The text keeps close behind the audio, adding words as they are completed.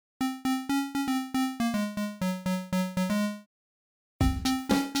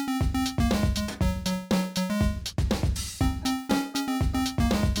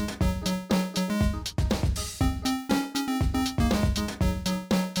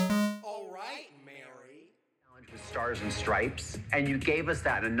stars and stripes, and you gave us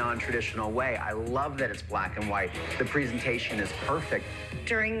that in a non-traditional way. I love that it's black and white. The presentation is perfect.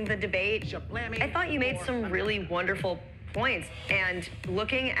 During the debate, I thought you made some really wonderful points. And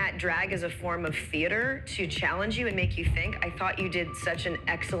looking at drag as a form of theater to challenge you and make you think, I thought you did such an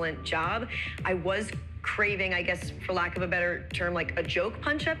excellent job. I was craving, I guess, for lack of a better term, like a joke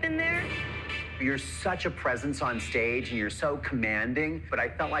punch up in there. You're such a presence on stage and you're so commanding, but I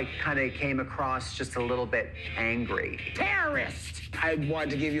felt like kind of came across just a little bit angry. Terrorist! I wanted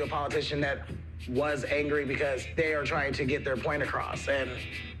to give you a politician that was angry because they are trying to get their point across, and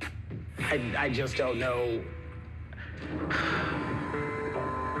I just don't know.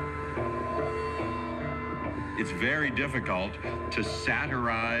 It's very difficult to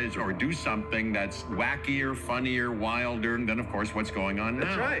satirize or do something that's wackier, funnier, wilder than, of course, what's going on now.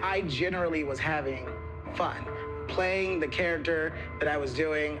 That's right. I generally was having fun. Playing the character that I was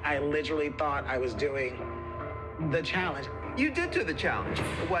doing, I literally thought I was doing the challenge. You did do the challenge.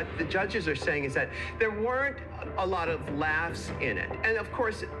 What the judges are saying is that there weren't a lot of laughs in it. And of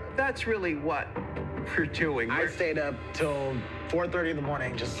course, that's really what we're doing. I stayed up till 4:30 in the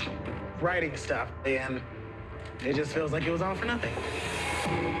morning just writing stuff, and it just feels like it was all for nothing.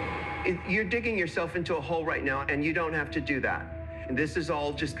 You're digging yourself into a hole right now, and you don't have to do that. And this is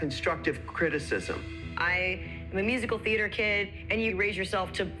all just constructive criticism. I am a musical theater kid, and you raise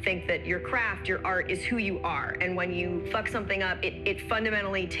yourself to think that your craft, your art is who you are. And when you fuck something up, it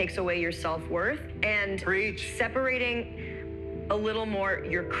fundamentally takes away your self-worth. And Preach. Separating a little more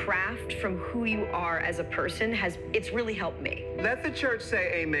your craft from who you are as a person it's really helped me. Let the church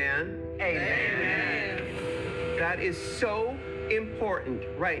say amen. Amen. That is so important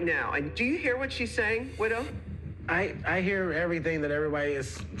right now. And do you hear what she's saying, Widow? I hear everything that everybody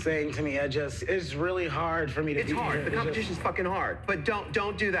is saying to me. It's really hard for me to It's hard. The competition's fucking hard. But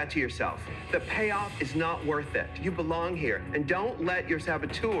don't do that to yourself. The payoff is not worth it. You belong here. And don't let your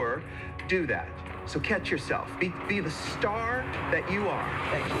saboteur do that. So catch yourself. Be the star that you are.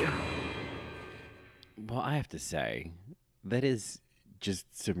 Thank you. Well, I have to say, that is just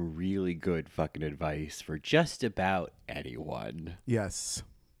some really good fucking advice for just about anyone. Yes.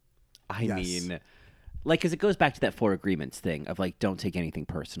 I mean, like, because it goes back to that 4 agreements thing of, like, don't take anything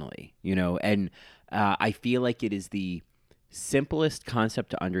personally, you know? And I feel like it is the simplest concept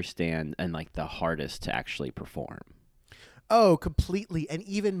to understand and, like, the hardest to actually perform. Oh, completely. And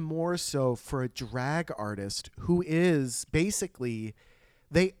even more so for a drag artist who is basically,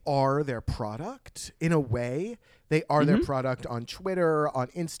 they are their product in a way. They are their product on Twitter, on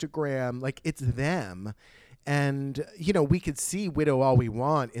Instagram. Like, it's them. And, you know, we could see Widow all we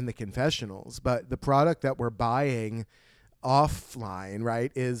want in the confessionals, but the product that we're buying offline,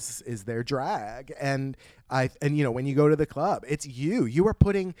 right, is their drag. And you know, when you go to the club, it's you are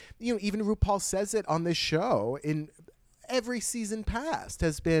putting, you know, even RuPaul says it on this show in every season past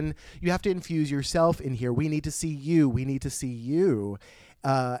has been, you have to infuse yourself in here. We need to see you. We need to see you.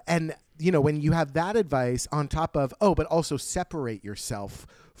 And, you know, when you have that advice on top of, but also separate yourself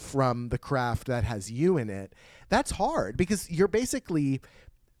from the craft that has you in it, that's hard because you're basically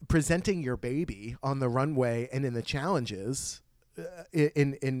presenting your baby on the runway and in the challenges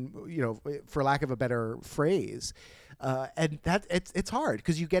in you know, for lack of a better phrase. And that it's hard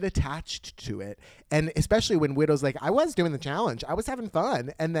because you get attached to it. And especially when Widow's like, I was doing the challenge, I was having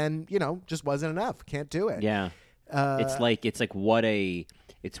fun. And then, you know, just wasn't enough. Can't do it. Yeah. It's like what a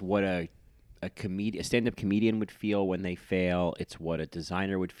stand-up comedian would feel when they fail. It's what a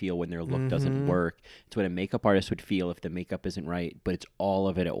designer would feel when their look doesn't work. It's what a makeup artist would feel if the makeup isn't right. But it's all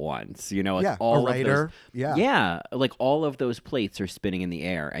of it at once. You know, it's all a writer. Of those, like all of those plates are spinning in the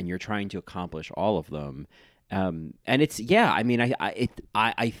air, and you're trying to accomplish all of them. And it's I mean,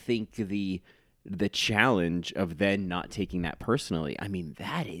 I think the challenge of then not taking that personally. I mean,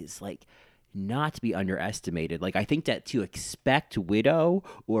 that is like not to be underestimated. Like, I think that to expect Widow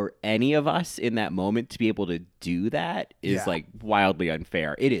or any of us in that moment to be able to do that is like wildly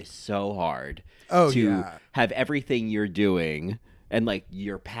unfair. It is so hard to have everything you're doing and like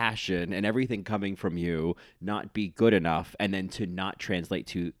your passion and everything coming from you not be good enough, and then to not translate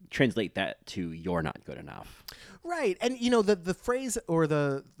that to you're not good enough. Right. And, you know, the phrase or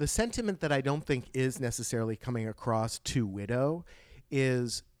the sentiment that I don't think is necessarily coming across to Widow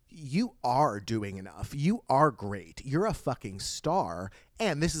is, you are doing enough. You are great. You're a fucking star.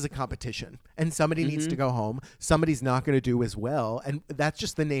 And this is a competition. And somebody needs to go home. Somebody's not going to do as well. And that's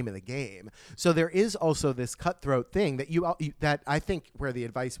just the name of the game. So there is also this cutthroat thing that that I think where the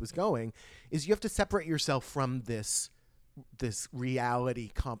advice was going is you have to separate yourself from this reality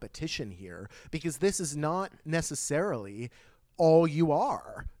competition here, because this is not necessarily all you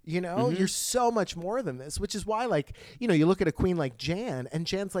are. You know, you're so much more than this, which is why, like, you know, you look at a queen like Jan, and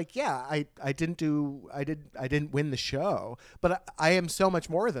Jan's like, yeah, I didn't win the show, but I am so much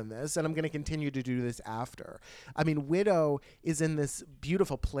more than this, and I'm going to continue to do this after. I mean, Widow is in this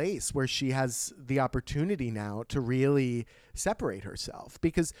beautiful place where she has the opportunity now to really separate herself,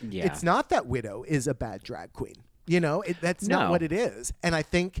 because it's not that Widow is a bad drag queen. You know, that's not what it is. And I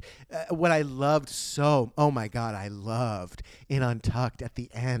think what I loved oh my God, I loved in Untucked at the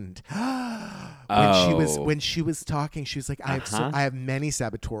end. when she was talking, she was like, I have many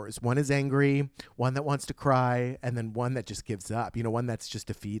saboteurs. One is angry, one that wants to cry, and then one that just gives up, you know, one that's just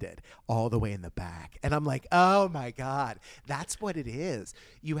defeated all the way in the back. And I'm like, oh my God, that's what it is.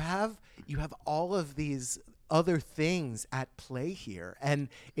 You have all of these other things at play here. And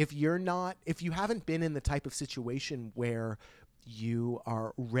if you haven't been in the type of situation where you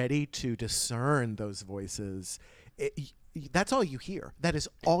are ready to discern those voices, that's all you hear. That is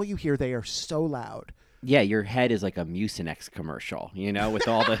all you hear. They are so loud. Yeah, your head is like a Mucinex commercial, you know, with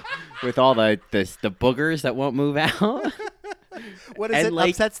all the boogers that won't move out. What is it? Like,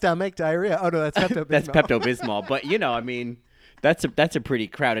 upset stomach, diarrhea? Oh no, that's Pepto-Bismol. That's Pepto-Bismol. But you know, I mean, that's a pretty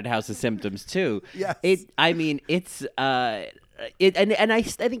crowded house of symptoms too. Yes. And I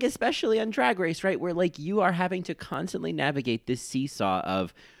think especially on Drag Race, right, where like you are having to constantly navigate this seesaw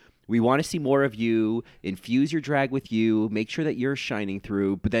of, we want to see more of you, infuse your drag with you, make sure that you're shining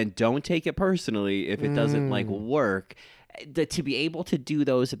through, but then don't take it personally if it doesn't like work. To be able to do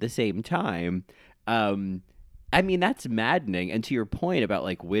those at the same time, I mean, that's maddening. And to your point about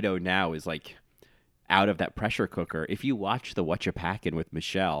like Widow now is like out of that pressure cooker. If you watch the What You Packin' with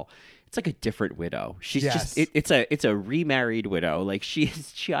Michelle, it's like a different Widow. She's just it's a remarried Widow. Like she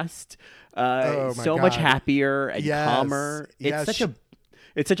is just so much happier and calmer.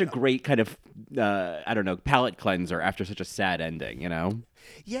 It's such a great kind of I don't know, palate cleanser after such a sad ending, you know?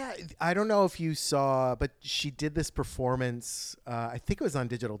 Yeah, I don't know if you saw, but she did this performance, I think it was on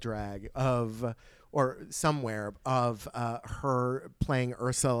Digital Drag, or somewhere, of her playing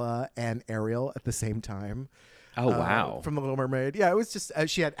Ursula and Ariel at the same time. Oh, wow. From The Little Mermaid. Yeah, it was just,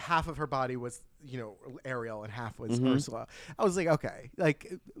 she had half of her body was, you know, Ariel and half was Ursula. I was like, okay,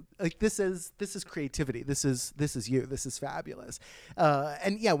 like this is creativity. This is you. This is fabulous.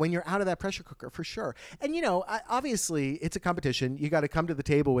 And yeah, when you're out of that pressure cooker, for sure. And, you know, obviously it's a competition. You got to come to the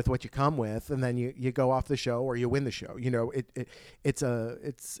table with what you come with, and then you go off the show or you win the show. You know,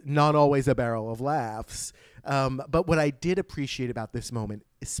 it's not always a barrel of laughs. But what I did appreciate about this moment,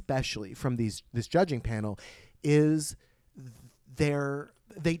 especially from this judging panel, is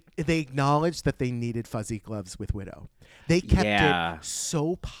they acknowledged that they needed fuzzy gloves with Widow. They kept it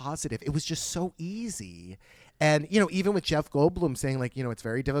so positive. It was just so easy. And, you know, even with Jeff Goldblum saying, like, you know, it's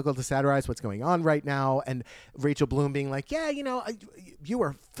very difficult to satirize what's going on right now. And Rachel Bloom being like, yeah, you know, you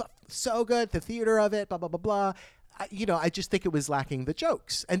were so good at the theater of it, blah, blah, blah, blah. You know, I just think it was lacking the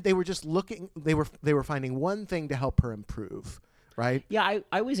jokes. And they were just they were finding one thing to help her improve. Right? Yeah,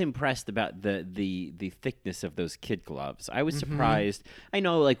 I was impressed about the thickness of those kid gloves. I was surprised. I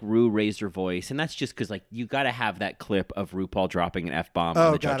know, like, Rue raised her voice, and that's just because, like, you got to have that clip of RuPaul dropping an F-bomb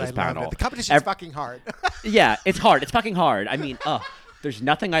on the judges panel. The competition's fucking hard. Yeah, it's hard. It's fucking hard. I mean, there's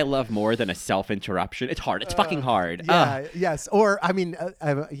nothing I love more than a self-interruption. It's hard. It's fucking hard. Yeah, yes. Or, I mean,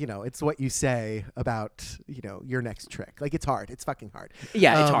 you know, it's what you say about, you know, your next trick. Like, it's hard. It's fucking hard.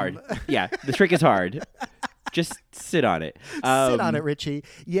 Yeah, it's hard. Yeah, the trick is hard. Just sit on it. Sit on it, Richie.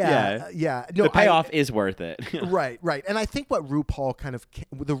 Yeah. No, the payoff is worth it. Right. And I think what RuPaul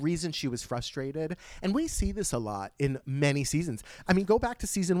the reason she was frustrated, and we see this a lot in many seasons. I mean, go back to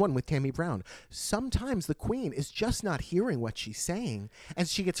season 1 with Tammy Brown. Sometimes the queen is just not hearing what she's saying, and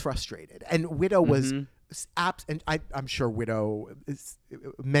she gets frustrated. And Widow was and I'm sure Widow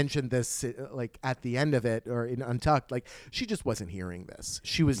mentioned this like at the end of it or in Untucked. Like, she just wasn't hearing this.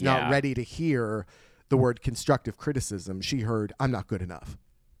 She was not ready to hear the word constructive criticism. She heard, I'm not good enough.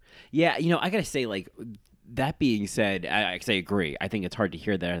 Yeah, you know, I gotta say, like, that being said, I agree. I think it's hard to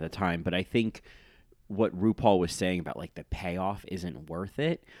hear that at the time, but I think what RuPaul was saying about, like, the payoff isn't worth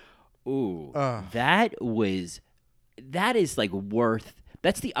it. Ooh, that is like worth.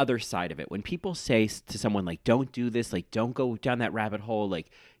 That's the other side of it. When people say to someone, like, don't do this, like, don't go down that rabbit hole,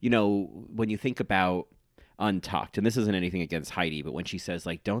 like, you know, when you think about Untucked, and this isn't anything against Heidi, but when she says,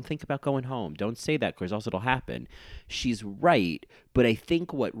 like, don't think about going home, don't say that because else it'll happen, she's right. But I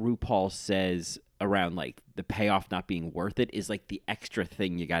think what RuPaul says around, like, the payoff not being worth it is, like, the extra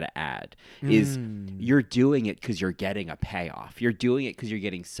thing you got to add is you're doing it because you're getting a payoff. You're doing it because you're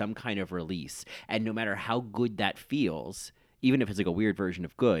getting some kind of release, and no matter how good that feels, even if it's like a weird version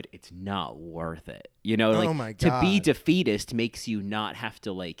of good, it's not worth it. You know, like Oh my to be God. defeatist makes you not have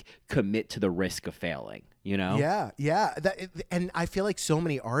to like commit to the risk of failing, you know? Yeah. And I feel like so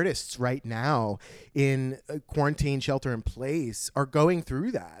many artists right now in quarantine shelter in place are going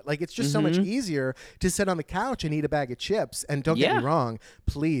through that. Like it's just so much easier to sit on the couch and eat a bag of chips. And don't get me wrong,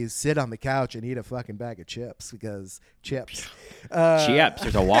 please sit on the couch and eat a fucking bag of chips because chips. Chips.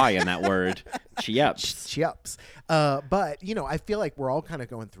 There's a Y in that word. Chips. Chips. But, you know, I feel like we're all kind of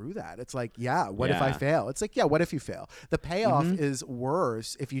going through that. It's like, what if I fail? It's like, what if you fail? The payoff is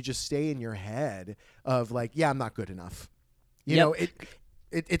worse if you just stay in your head of like, I'm not good enough. You know,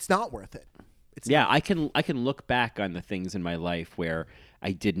 it's not worth it. It's not. I can look back on the things in my life where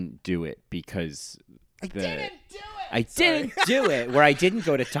I didn't do it because I didn't do it. Where I didn't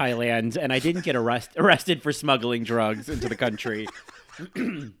go to Thailand and I didn't get arrested for smuggling drugs into the country.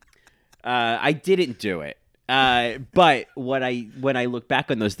 I didn't do it. But when I look back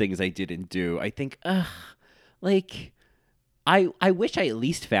on those things I didn't do, I think, like, I wish I at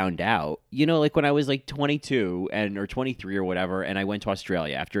least found out, you know, like when I was like 22 or 23 or whatever, and I went to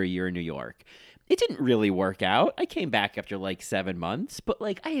Australia after a year in New York. It didn't really work out. I came back after like 7 months, but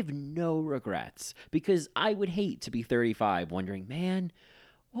like I have no regrets because I would hate to be 35 wondering, man,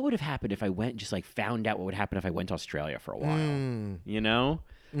 what would have happened if I went and just like found out what would happen if I went to Australia for a while, you know?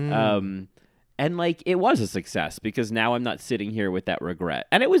 And like it was a success because now I'm not sitting here with that regret.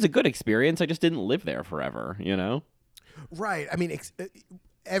 And it was a good experience. I just didn't live there forever, you know? Right. I mean,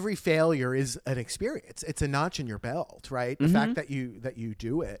 every failure is an experience. It's a notch in your belt, right? The fact that you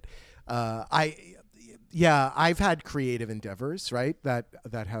do it. I've had creative endeavors, right? That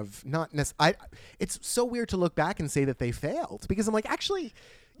have not necessarily. It's so weird to look back and say that they failed because I'm like, actually,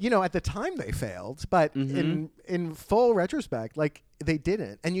 you know, at the time they failed, but in full retrospect, like they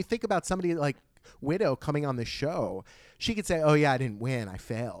didn't. And you think about somebody like Widow coming on the show, she could say, "Oh yeah, I didn't win, I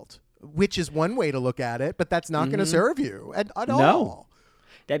failed," which is one way to look at it, but that's not going to serve you at all.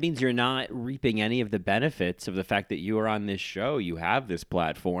 That means you're not reaping any of the benefits of the fact that you are on this show. You have this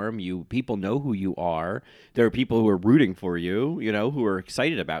platform. People know who you are. There are people who are rooting for you, you know, who are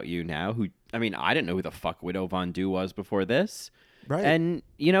excited about you now. I didn't know who the fuck Widow Von Du was before this. Right. And,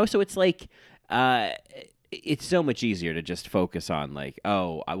 you know, so it's like, it's so much easier to just focus on like,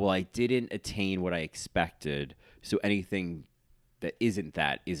 I didn't attain what I expected. So anything that isn't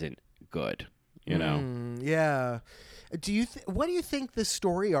good, you know? Yeah. What do you think the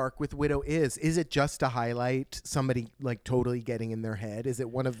story arc with Widow is? Is it just to highlight somebody like totally getting in their head? Is it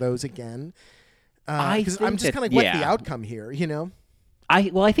one of those again? Because I'm just kind of like, what's the outcome here? You know?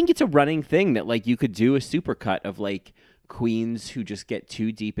 I think it's a running thing that like you could do a supercut of like queens who just get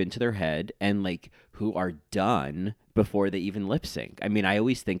too deep into their head and like who are done before they even lip sync. I mean, I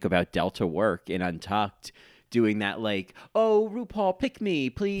always think about Delta Work in Untucked doing that like, oh, RuPaul, pick me,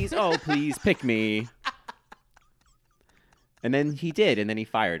 please. Oh, please pick me. And then he did, and then he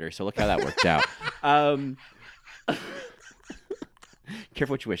fired her. So look how that worked out.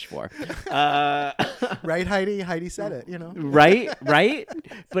 Careful what you wish for. Right, Heidi? Heidi said it, you know? Right?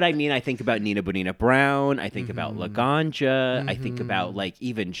 But I mean, I think about Nina Bonina Brown. I think about Laganja. I think about, like,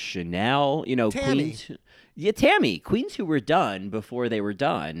 even Chanel. You know, Tammy. Queens. Yeah, Tammy. Queens who were done before they were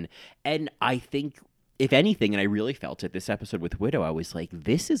done. And I think, if anything, and I really felt it this episode with Widow, I was like,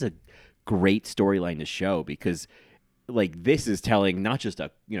 this is a great storyline to show because like this is telling not just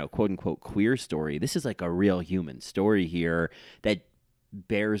a, you know, quote unquote queer story. This is like a real human story here that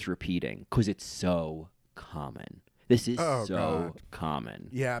bears repeating because it's so common. This is common.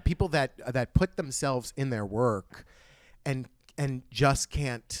 Yeah, people that put themselves in their work and just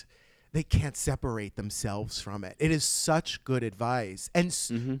can't separate themselves from it. It is such good advice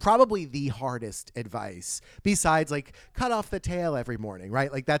and probably the hardest advice besides like cut off the tail every morning,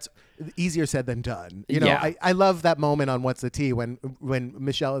 right? Like that's easier said than done. You know, Yeah. I love that moment on What's the Tea when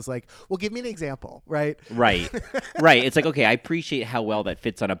Michelle is like, well, give me an example, right? Right. It's like, okay, I appreciate how well that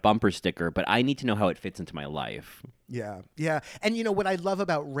fits on a bumper sticker, but I need to know how it fits into my life. Yeah. And you know what I love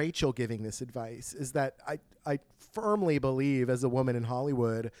about Rachel giving this advice is that I firmly believe as a woman in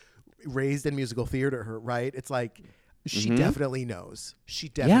Hollywood raised in musical theater, right? It's like she definitely knows. She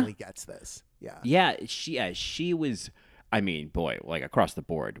definitely gets this. Yeah. She was, I mean, boy, like across the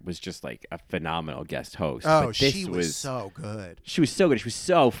board was just like a phenomenal guest host. Oh, but this she was so good. She was so good. She was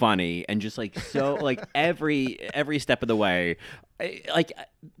so funny and just like so like every step of the way. Like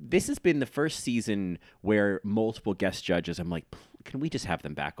this has been the first season where multiple guest judges, I'm like, can we just have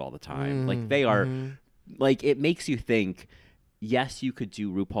them back all the time? Like they are like, it makes you think, yes, you could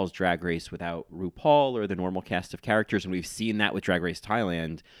do RuPaul's Drag Race without RuPaul or the normal cast of characters, and we've seen that with Drag Race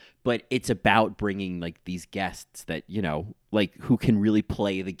Thailand. But it's about bringing like these guests that like who can really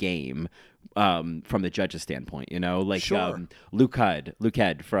play the game from the judges' standpoint. Like Sure. Luke Head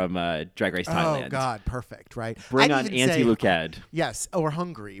from Drag Race Thailand. Oh God, perfect, right? Bring I'd on even Auntie say- Luke Head. Yes, or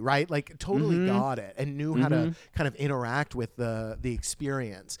Hungry, right? Like totally got it and knew how to kind of interact with the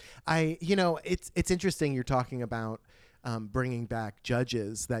experience. It's interesting you're talking about bringing back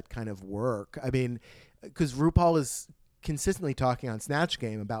judges that kind of work. I mean, because RuPaul is consistently talking on Snatch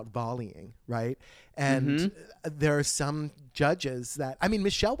Game about volleying, right? And there are some judges that, I mean,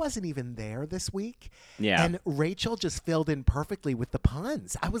 Michelle wasn't even there this week. Yeah. And Rachel just filled in perfectly with the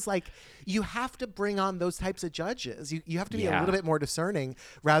puns. I was like, you have to bring on those types of judges. You have to be a little bit more discerning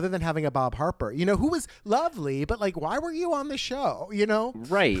rather than having a Bob Harper, who was lovely, but like, why were you on the show,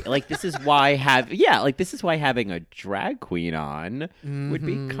 Right. Like, this is why having a drag queen on would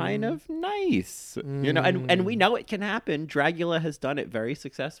be kind of nice, and we know it can happen. Dragula has done it very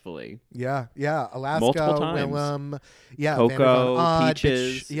successfully. Yeah. Alaska, Multiple times. Willem, yeah, Coco, Vanderpump Odd,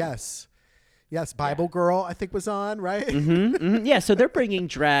 Peaches. Yes, Bible Girl, I think was on, right? Yeah, so they're bringing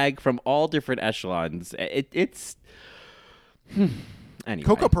drag from all different echelons. It's anyway.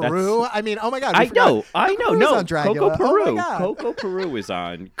 Coco Peru. I mean, oh my God. I know. Peru's No, on Dragula. Coco Peru. Oh my God. Coco Peru is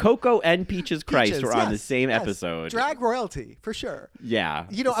on. Coco and Peaches Christ Peaches, were on the yes, same yes. episode. Drag royalty, for sure. Yeah.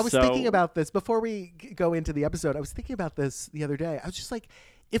 I was thinking about this before we go into the episode. I was thinking about this the other day. I was just like,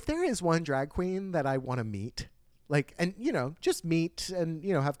 if there is one drag queen that I want to meet, like, and, just meet and,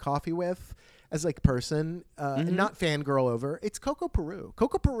 have coffee with as like a person and not fangirl over, it's Coco Peru.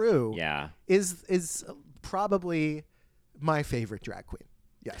 Coco Peru is probably my favorite drag queen.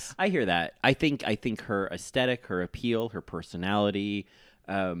 Yes. I hear that. I think her aesthetic, her appeal, her personality,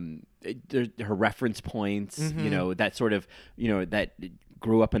 her reference points, that sort of, that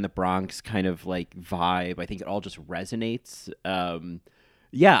grew up in the Bronx kind of like vibe. I think it all just resonates.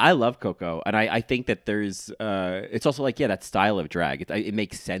 Yeah, I love Coco, and I think that there's it's also like that style of drag. It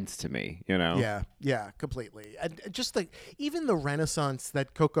makes sense to me, Yeah, completely. And just like even the renaissance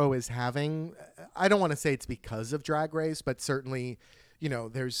that Coco is having, I don't want to say it's because of Drag Race, but certainly,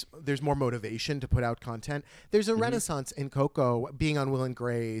 there's more motivation to put out content. There's a renaissance in Coco being on Will and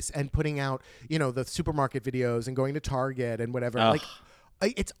Grace and putting out, the supermarket videos and going to Target and whatever. Ugh. Like,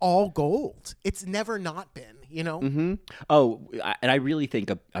 it's all gold. It's never not been, Oh, and I really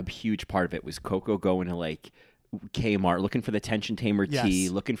think a huge part of it was Coco going to like Kmart, looking for the Tension Tamer tea,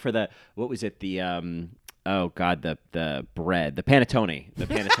 looking for the the bread, the panettone.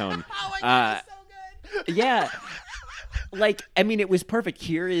 Oh my God, it's so good. Yeah. Like, I mean, it was perfect.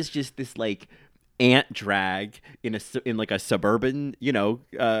 Here is just this like ant drag in like a suburban,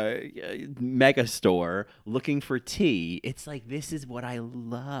 mega store looking for tea. It's like, this is what I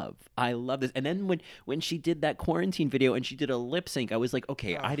love. I love this. And then when she did that quarantine video and she did a lip sync, I was like,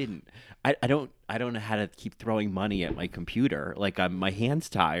 okay, I don't know how to keep throwing money at my computer. Like, my hand's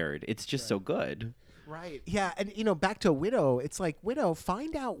tired. It's just so good. Right. Yeah. And, back to Widow, it's like, Widow,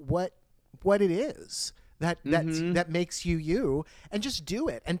 find out what it is that makes you, and just do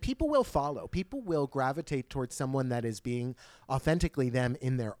it. And people will follow. People will gravitate towards someone that is being authentically them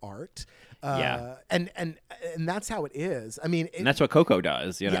in their art. And that's how it is. I mean, and that's what Coco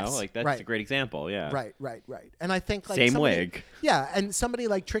does, Yes, like that's right. a great example. Yeah. Right. And I think like same wig. Yeah. And somebody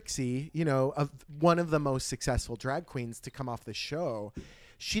like Trixie, of one of the most successful drag queens to come off the show,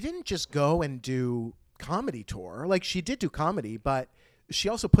 she didn't just go and do comedy tour. Like, she did do comedy, but she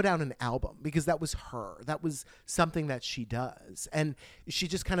also put out an album because that was her. That was something that she does. And she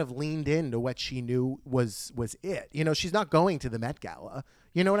just kind of leaned into what she knew was it. She's not going to the Met Gala.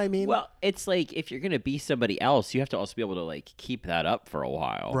 You know what I mean? Well, it's like, if you're going to be somebody else, you have to also be able to like keep that up for a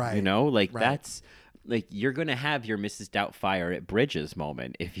while. Right. Like Right. That's like, you're going to have your Mrs. Doubtfire at Bridges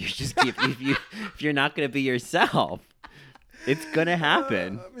moment if you just keep, if you're not going to be yourself. It's gonna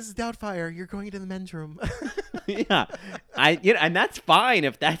happen. Mrs. Doubtfire, you're going to the men's room. Yeah, and that's fine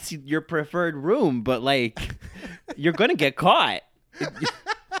if that's your preferred room, but like, you're gonna get caught.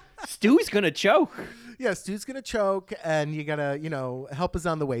 Stu's gonna choke. Yeah, Stu's gonna choke, and you gotta, help is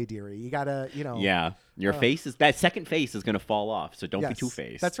on the way, dearie. You gotta, Yeah, your that second face is gonna fall off, so don't be Yes,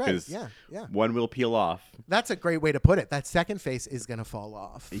 two-faced. that's right. Yeah. One will peel off. That's a great way to put it. That second face is gonna fall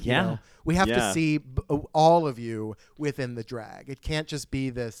off. Yeah. We have to Yeah. see all of you within the drag. It can't just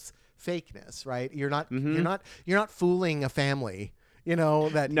be this fakeness, right? You're not fooling a family.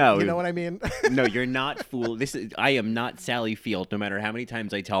 That. No. You know what I mean? No, you're not fool. I am not Sally Field. No matter how many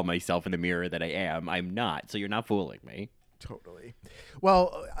times I tell myself in the mirror that I am, I'm not. So you're not fooling me. Totally.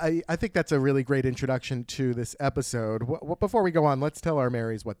 Well, I think that's a really great introduction to this episode. Before we go on, let's tell our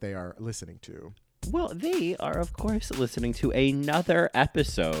Marys what they are listening to. Well, they are, of course, listening to another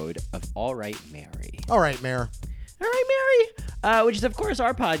episode of All Right, Mary. All right, Mare. All right, Mary, which is, of course,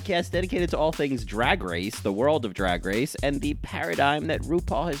 our podcast dedicated to all things Drag Race, the world of Drag Race, and the paradigm that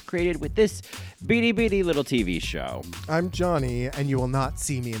RuPaul has created with this beady little TV show. I'm Johnny, and you will not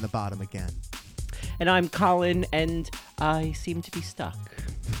see me in the bottom again. And I'm Colin, and I seem to be stuck.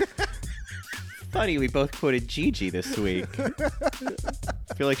 Funny, we both quoted Gigi this week.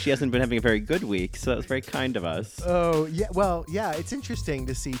 I feel like she hasn't been having a very good week, so that was very kind of us. Oh, yeah. Well, yeah, it's interesting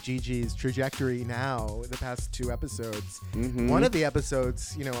to see Gigi's trajectory now, the past 2 episodes. Mm-hmm. One of the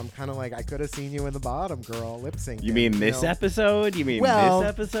episodes, I'm kind of like, I could have seen you in the bottom, girl, lip sync. You mean this episode? You mean this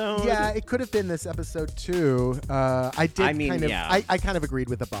episode? Yeah, it could have been this episode too. I kind of agreed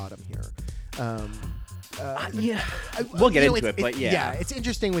with the bottom here. We'll get into it, but yeah. Yeah, it's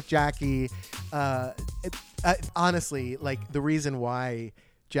interesting with Jackie. Honestly, like the reason why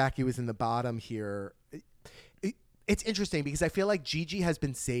Jackie was in the bottom here, it's interesting because I feel like Gigi has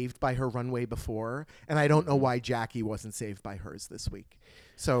been saved by her runway before, and I don't know why Jackie wasn't saved by hers this week.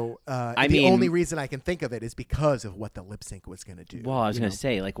 So the only reason I can think of it is because of what the lip sync was going to do. Well, I was going to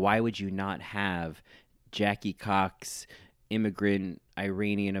say, like, why would you not have Jackie Cox, immigrant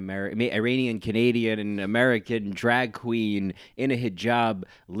Iranian Canadian and American drag queen in a hijab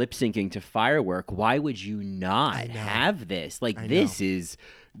lip syncing to Firework? Why would you not have this? Like, this is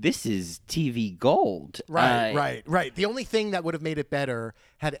TV gold. Right. The only thing that would have made it better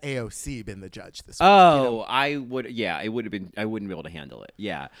had AOC been the judge this week. Oh, I would. Yeah, it would have been. I wouldn't be able to handle it.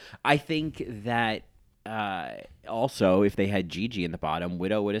 Yeah, I think that also if they had Gigi in the bottom,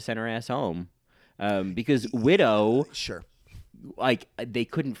 Widow would have sent her ass home because Widow. Sure. Like, they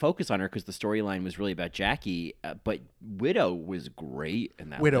couldn't focus on her because the storyline was really about Jackie, but Widow was great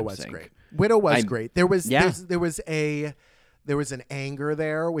in that. Widow was great. Widow was great. There was an anger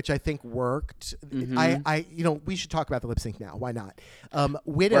there, which I think worked. Mm-hmm. We should talk about the lip sync now. Why not?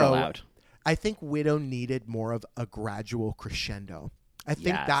 Widow. We're allowed. I think Widow needed more of a gradual crescendo. I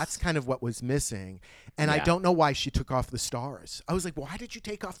think that's kind of what was missing, and I don't know why she took off the stars. I was like, why did you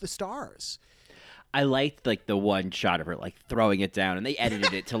take off the stars? I liked like the one shot of her like throwing it down, and they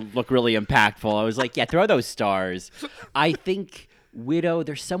edited it to look really impactful. I was like, yeah, throw those stars. I think Widow,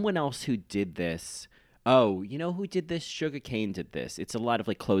 there's someone else who did this. Oh, you know who did this? Sugar Cane did this. It's a lot of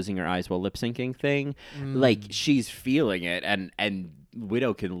like closing her eyes while lip syncing thing. Like, she's feeling it, and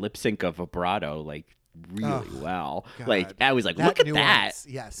Widow can lip sync a vibrato like really well. God. Like, I was like, look at that.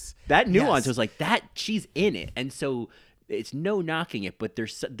 Yes. That nuance was like that. She's in it, and so. It's no knocking it, but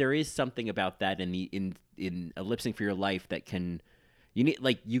there is something about that in a lip sync for your life that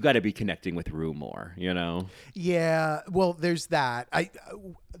you got to be connecting with Rue more, Yeah, well, there's that.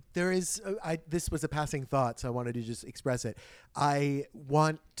 This was a passing thought, so I wanted to just express it. I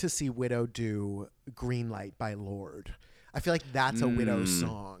want to see Widow do Green Light by Lorde. I feel like that's a Widow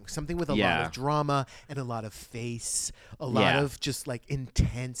song. Something with a lot of drama and a lot of face, a lot of just like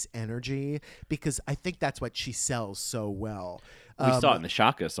intense energy, because I think that's what she sells so well. We saw it in the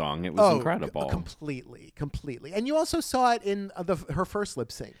Shaka song. It was incredible. Completely. And you also saw it in her first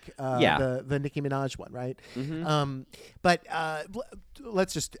lip sync, the Nicki Minaj one, right? Mm-hmm. But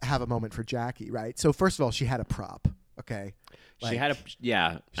let's just have a moment for Jackie, right? So first of all, she had a prop, okay? She had I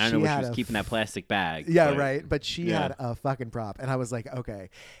don't know where she was keeping that plastic bag. Yeah, right. But she had a fucking prop. And I was like,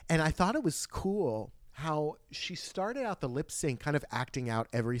 okay. And I thought it was cool how she started out the lip sync kind of acting out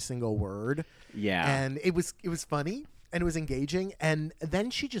every single word. Yeah. And it was funny and it was engaging. And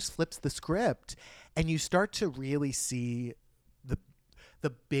then she just flips the script and you start to really see the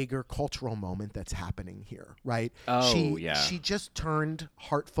bigger cultural moment that's happening here, right? She just turned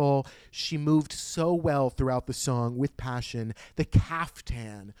heartful. She moved so well throughout the song with passion. The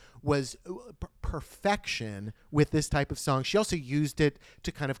caftan was perfection with this type of song. She also used it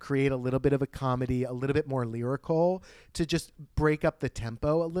to kind of create a little bit of a comedy, a little bit more lyrical, to just break up the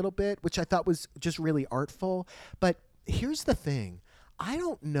tempo a little bit, which I thought was just really artful. But here's the thing. I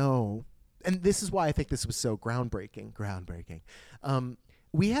don't know, and this is why I think this was so groundbreaking.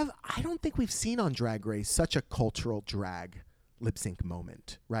 I don't think we've seen on Drag Race such a cultural drag lip sync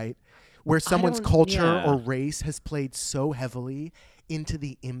moment, right? Where someone's culture or race has played so heavily into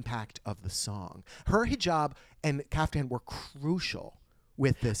the impact of the song. Her hijab and kaftan were crucial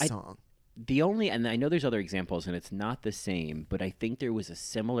with this song. And I know there's other examples and it's not the same, but I think there was a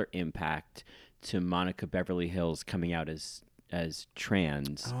similar impact to Monica Beverly Hills coming out as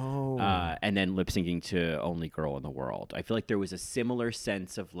trans and then lip syncing to Only Girl in the World. I feel like there was a similar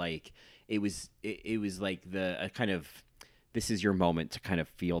sense of like it was like a kind of this is your moment to kind of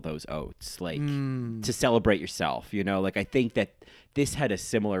feel those oats, like to celebrate yourself, you know? Like, I think that this had a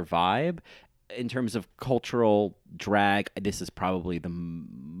similar vibe in terms of cultural drag. This is probably the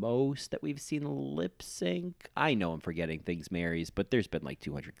most that we've seen lip sync. I know I'm forgetting things, Marys, but there's been like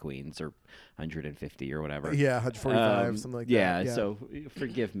 200 queens or 150 or whatever. Yeah, 145, something like that. Yeah, so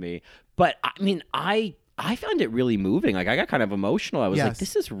forgive me. But I mean, I found it really moving. Like, I got kind of emotional. I was like, Yes.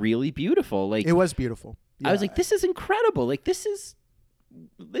 this is really beautiful. Like, It was beautiful. I was Yeah. like, this is incredible. Like, this is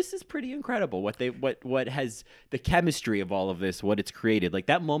pretty incredible. What has the chemistry of all of this, what it's created. Like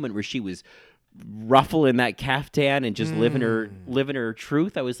that moment where she was ruffling that caftan and just living her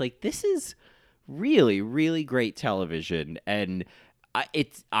truth. I was like, this is really, really great television. And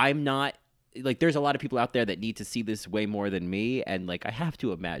I'm not like, there's a lot of people out there that need to see this way more than me. And like, I have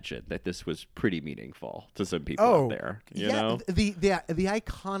to imagine that this was pretty meaningful to some people out there. You know? The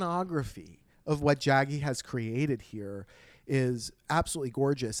iconography of what Jackie has created here is absolutely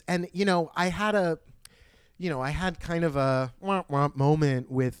gorgeous. And, you know, I had kind of a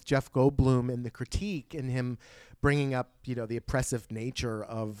moment with Jeff Goldblum and the critique and him bringing up, you know, the oppressive nature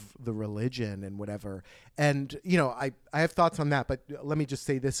of the religion and whatever. And, you know, I have thoughts on that, but let me just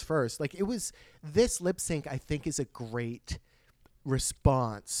say this first. Like, this lip sync, I think, is a great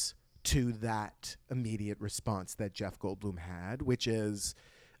response to that immediate response that Jeff Goldblum had, which is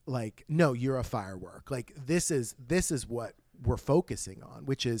like, no, you're a firework. Like, this is what we're focusing on,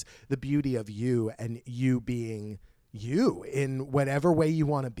 which is the beauty of you and you being you in whatever way you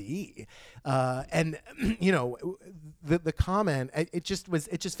want to be. And you know, the comment, it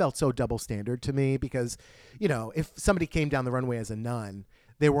just felt so double standard to me, because, you know, if somebody came down the runway as a nun,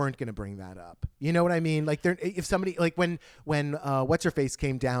 they weren't going to bring that up. You know what I mean? Like, if somebody, like when what's her face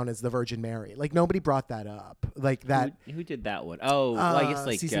came down as the Virgin Mary, like nobody brought that up. Like that. Who did that one? Oh, well, I guess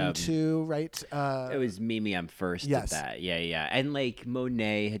like season 2, right? It was Mimi I'm First Yes. at that. Yeah. And like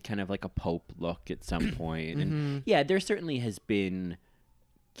Monet had kind of like a Pope look at some point. And yeah, there certainly has been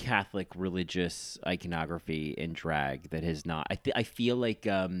Catholic religious iconography in drag that has not. I feel like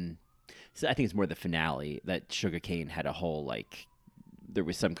so I think it's more the finale that Sugarcane had a whole like, there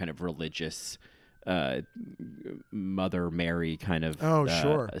was some kind of religious Mother Mary kind of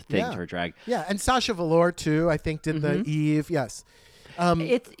thing to her drag. Yeah, and Sasha Velour too, I think, did the Eve. Yes.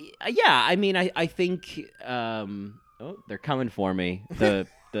 It's I mean, I think they're coming for me. The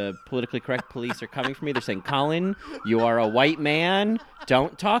politically correct police are coming for me. They're saying, Colin, you are a white man.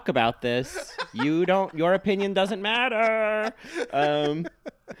 Don't talk about this. Your opinion doesn't matter.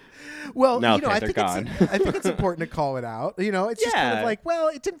 Well, no, you know, okay, I they're think gone. I think it's important to call it out. You know, it's just kind of like, well,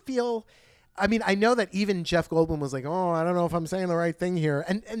 it didn't feel. I mean, I know that even Jeff Goldblum was like, "Oh, I don't know if I'm saying the right thing here,"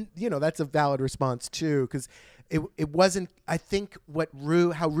 and you know, that's a valid response too, because it wasn't. I think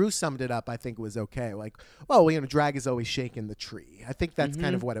how Rue summed it up, I think was okay. Like, well, you know, drag is always shaking the tree. I think that's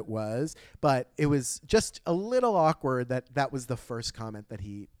kind of what it was, but it was just a little awkward that was the first comment that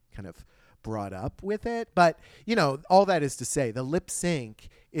he kind of brought up with it. But, you know, all that is to say, the lip sync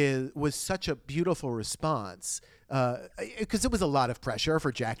was such a beautiful response, because it was a lot of pressure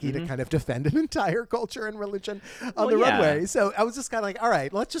for Jackie to kind of defend an entire culture and religion on the runway. So I was just kind of like, all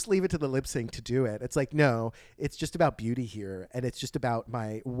right, let's just leave it to the lip sync to do it. It's like, no, it's just about beauty here, and it's just about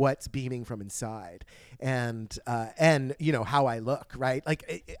what's beaming from inside, and you know, how I look, right?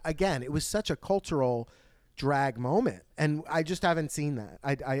 Like, again, it was such a cultural drag moment, and I just haven't seen that.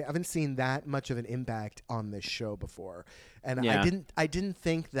 I haven't seen that much of an impact on this show before, and I didn't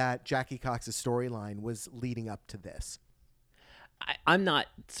think that Jackie Cox's storyline was leading up to this. I'm not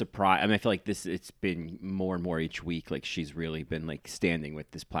surprised. I mean, I feel like it's been more and more each week. Like, she's really been like standing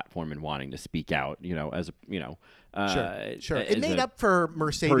with this platform and wanting to speak out. You know, as a, you know, sure. It made up for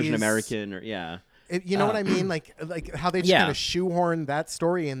Mercedes Persian American, or you know what I mean? Like how they just kind of shoehorned that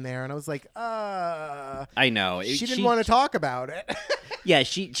story in there, and I was like, I know. She didn't want to talk about it. Yeah,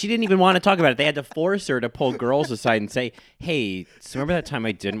 she didn't even want to talk about it. They had to force her to pull girls aside and say, hey, so remember that time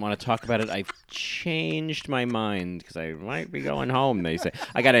I didn't want to talk about it? I've changed my mind because I might be going home, they say.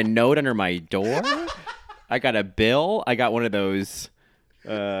 I got a note under my door. I got a bill. I got one of those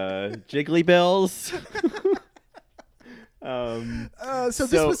jiggly bills. So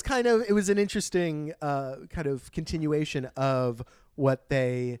this was it was an interesting kind of continuation of what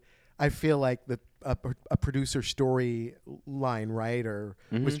I feel like a producer storyline writer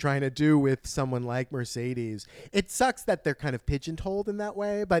was trying to do with someone like Mercedes. It sucks that they're kind of pigeonholed in that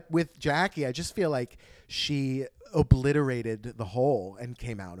way, but with Jackie, I just feel like she obliterated the whole and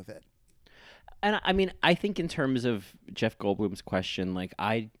came out of it. And I mean, I think in terms of Jeff Goldblum's question, like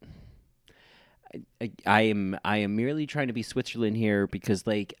I am merely trying to be Switzerland here because,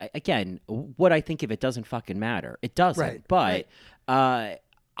 like, again, what I think of it doesn't fucking matter. It doesn't. Right, But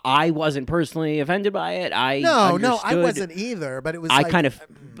I wasn't personally offended by it. No, I understood- wasn't either. But it was. I like, kind of,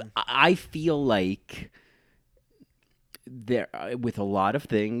 I feel like there with a lot of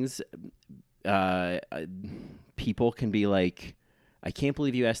things, people can be like, I can't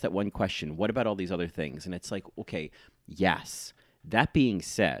believe you asked that one question. What about all these other things? And it's like, okay, yes. That being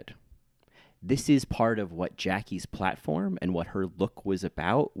said, this is part of what Jackie's platform and what her look was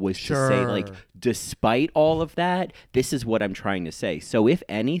about, was to say, like, despite all of that, this is what I'm trying to say. So if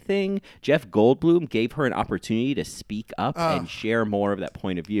anything, Jeff Goldblum gave her an opportunity to speak up and share more of that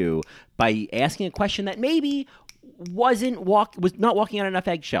point of view by asking a question that maybe was not walking on enough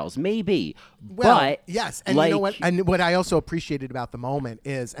eggshells, maybe. Well, but yes, and like, you know what? And what I also appreciated about the moment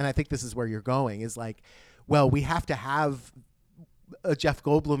is, and I think this is where you're going, is like, well, we have to have a Jeff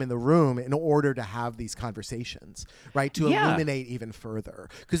Goldblum in the room in order to have these conversations, right? To illuminate even further.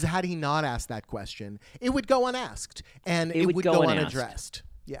 Because had he not asked that question, it would go unasked and it would go unaddressed.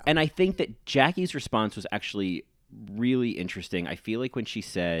 Yeah. And I think that Jackie's response was actually really interesting. I feel like when she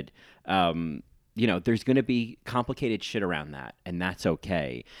said, there's going to be complicated shit around that, and that's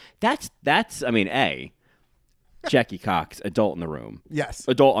okay. That's I mean, Jackie Cox, adult in the room. Yes.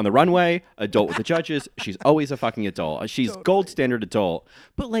 Adult on the runway, adult with the judges. She's always a fucking adult. She's gold standard adult.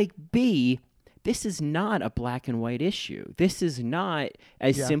 But like B, this is not a black and white issue. This is not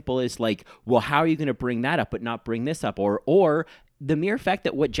as simple as like, well, how are you going to bring that up but not bring this up? Or the mere fact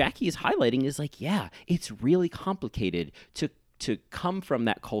that what Jackie is highlighting is like, yeah, it's really complicated to come from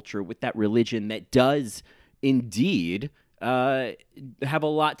that culture with that religion that does indeed have a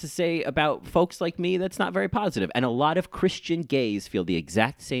lot to say about folks like me that's not very positive. And a lot of Christian gays feel the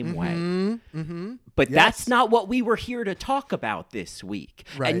exact same way. Mm-hmm. But that's not what we were here to talk about this week.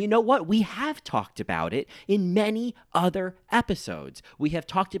 Right. And you know what? We have talked about it in many other episodes. We have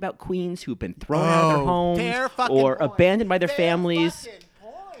talked about queens who've been thrown out of their homes or abandoned by their families.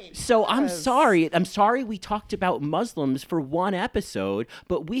 So I'm sorry we talked about Muslims for one episode,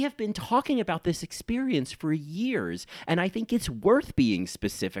 but we have been talking about this experience for years, and I think it's worth being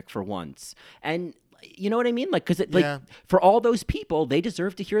specific for once. And you know what I mean? Like, because for all those people, they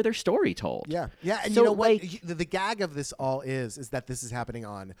deserve to hear their story told. Yeah. And so, you know what? The gag of this all is that this is happening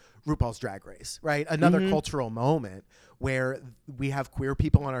on RuPaul's Drag Race, right? Another cultural moment where we have queer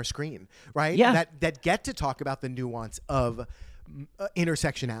people on our screen, right? Yeah. That get to talk about the nuance of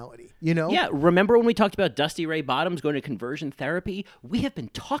intersectionality, you know? Yeah, remember when we talked about Dusty Ray Bottoms going to conversion therapy? We have been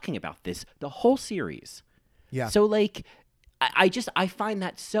talking about this the whole series. Yeah. So, like, I find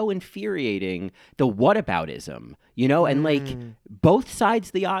that so infuriating, the whataboutism, you know? And, like, both sides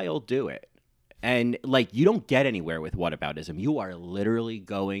of the aisle do it. And, like, you don't get anywhere with whataboutism. You are literally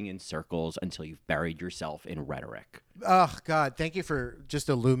going in circles until you've buried yourself in rhetoric. Oh, God, thank you for just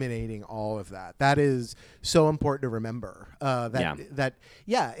illuminating all of that. That is so important to remember.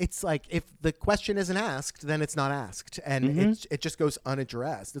 It's like if the question isn't asked, then it's not asked. And it just goes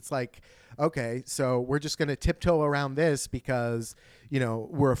unaddressed. It's like, okay, so we're just going to tiptoe around this because, you know,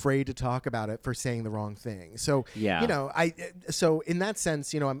 we're afraid to talk about it for saying the wrong thing. So, you know, so in that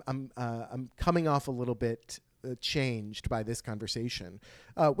sense, you know, I'm coming off a little bit changed by this conversation,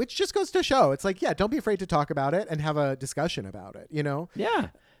 which just goes to show it's like, yeah, don't be afraid to talk about it and have a discussion about it, you know?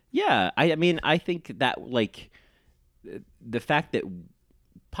 Yeah. I mean, I think that, like, the fact that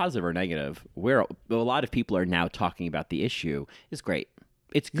positive or negative, where a lot of people are now talking about the issue is great.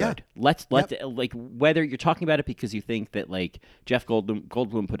 It's good. Let's like, whether you're talking about it because you think that, like, Jeff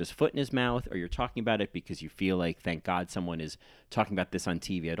Goldblum put his foot in his mouth, or you're talking about it because you feel like, thank God someone is talking about this on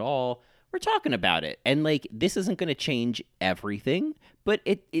TV at all. We're talking about it. And, like, this isn't going to change everything, but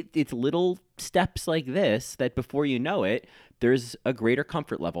it's little steps like this that before you know it, there's a greater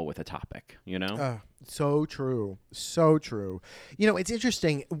comfort level with a topic, you know? So true. So true. You know, it's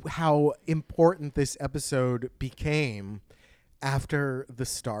interesting how important this episode became after the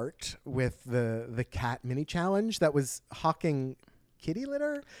start with the cat mini challenge that was hawking kitty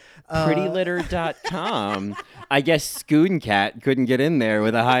litter. Prettylitter.com. I guess Scoon Cat couldn't get in there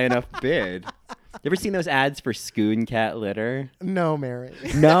with a high enough bid. You ever seen those ads for Scoon Cat litter? No, Mary.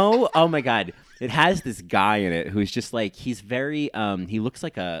 No? Oh my God. It has this guy in it who's just like, he's very, he looks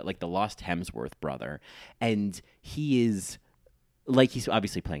like the Lost Hemsworth brother. And he is, like, he's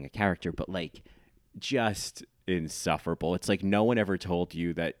obviously playing a character, but, like, just insufferable. It's like, no one ever told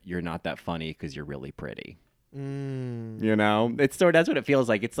you that you're not that funny because you're really pretty. You know, that's what it feels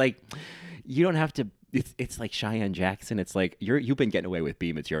like. It's like, you don't have to. It's like Cheyenne Jackson. It's like you've been getting away with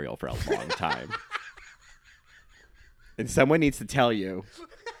B material for a long time, and someone needs to tell you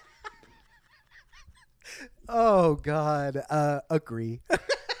Oh God, agree.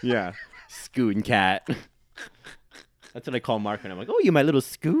 Yeah, Scoon cat. That's what I call Mark when I'm like, "Oh, you my little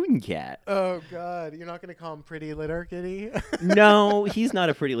Scoon cat." Oh God, you're not gonna call him Pretty Litter Kitty? No, he's not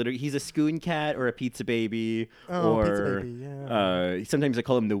a pretty litter. He's a Scoon cat or a pizza baby. Oh, or, Pizza Baby, yeah. Sometimes I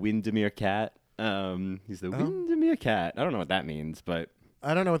call him the Windermere cat. He's the Windermere cat. I don't know what that means, but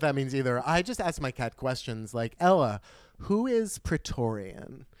I don't know what that means either. I just ask my cat questions like, Ella, who is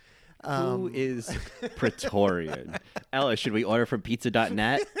Praetorian? who is Praetorian? Ella, should we order from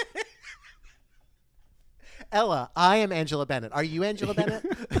pizza.net? Ella, I am Angela Bennett. Are you Angela Bennett?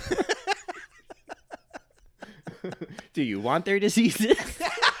 Do you want their diseases?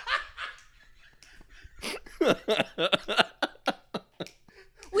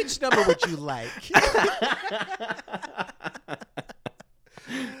 Which number would you like?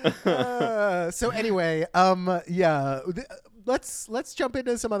 So anyway, yeah, let's jump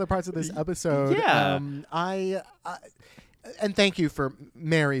into some other parts of this episode. Yeah. I and thank you for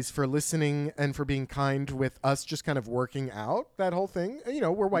Mary's for listening and for being kind with us, just kind of working out that whole thing. You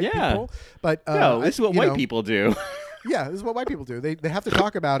know, we're white people, but no, this is what white people do. Yeah, this is what white people do. They have to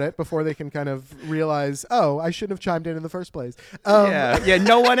talk about it before they can kind of realize, oh, I shouldn't have chimed in the first place. Yeah.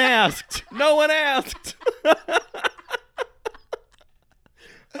 No one asked. No one asked.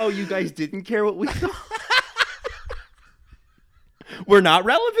 Oh, you guys didn't care what we thought? We're not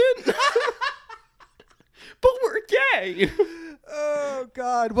relevant? But we're gay. Oh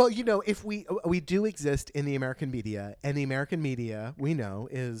God. Well, you know, if we do exist in the American media, and the American media we know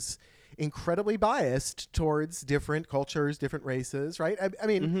is incredibly biased towards different cultures, different races, right? I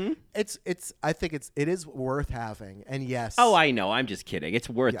mean, I think it is worth having. And yes. Oh, I know. I'm just kidding. It's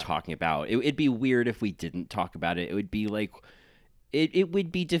worth talking about. It'd be weird if we didn't talk about it. It would be like it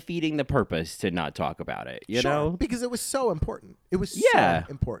would be defeating the purpose to not talk about it, you know? Because it was so important. It was so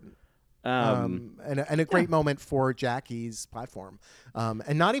important. And a great moment for Jackie's platform.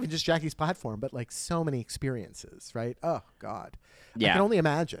 And not even just Jackie's platform, but like so many experiences, right? Oh God. Yeah. I can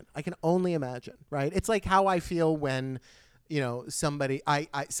only imagine, right? It's like how I feel when, you know, somebody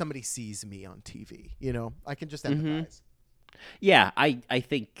sees me on TV, you know, I can just empathize. Yeah, I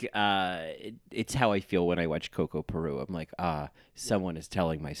think it's how I feel when I watch Coco Peru. I'm like, someone is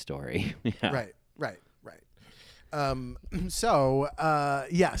telling my story. Yeah. Right. So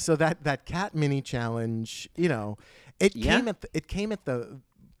that cat mini challenge, you know, it came at the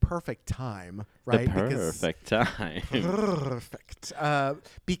perfect time, right? Perfect time. Perfect.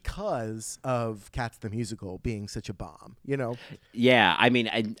 Because of Cats the Musical being such a bomb, you know? Yeah, I mean,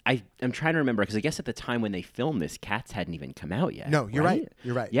 I'm trying to remember, because I guess at the time when they filmed this, Cats hadn't even come out yet. No, you're right.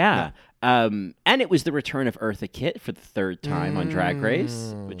 You're right. Yeah. And it was the return of Eartha Kitt for the third time on Drag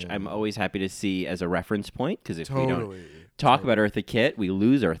Race, which I'm always happy to see as a reference point, because if we don't talk about Eartha Kitt, we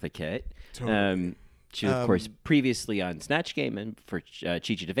lose Eartha Kitt. She was, of course, previously on Snatch Game and for Chi-Chi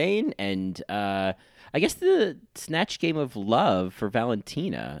DeVayne, and I guess the Snatch Game of Love for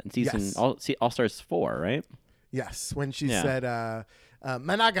Valentina in season All Stars 4, right? Yes, when she said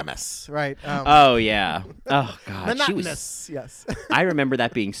monogamous, right? Oh yeah. Oh God, monotonous. Yes. I remember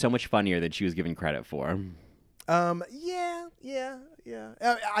that being so much funnier than she was given credit for. Yeah.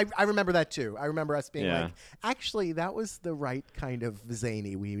 I remember that too. I remember us being like, actually, that was the right kind of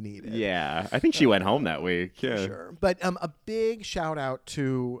zany we needed. Yeah, I think she went home that week. Yeah, sure. But a big shout out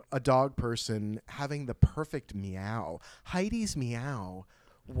to a dog person having the perfect meow. Heidi's meow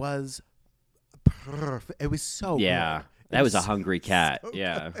was perfect. It was so good. That was a hungry cat. So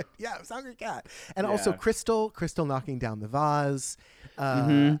yeah. Good. Yeah, it was a hungry cat. And also Crystal knocking down the vase.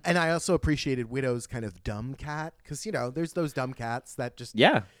 And I also appreciated Widow's kind of dumb cat, because, you know, there's those dumb cats that just...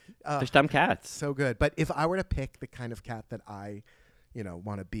 Yeah, there's dumb cats. So good. But if I were to pick the kind of cat that I, you know,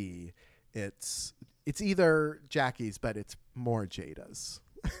 want to be, it's either Jackie's, but it's more Jada's.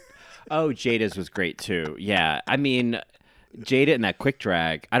 Oh, Jada's was great too. Yeah, I mean... Jada in that quick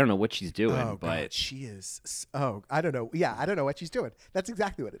drag, I don't know what she's doing, but God, she is. Oh, I don't know. Yeah, I don't know what she's doing. That's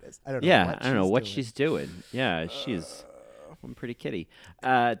exactly what it is. I don't know. Yeah, I don't know what she's doing. Yeah, she's one pretty kitty.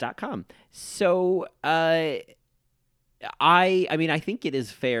 .com. So, I mean, I think it is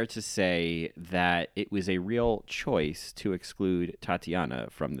fair to say that it was a real choice to exclude Tatiana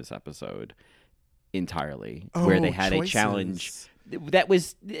from this episode entirely, where they had a challenge. That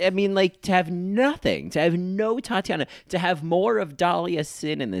was, I mean, like, to have nothing, to have no Tatiana, to have more of Dahlia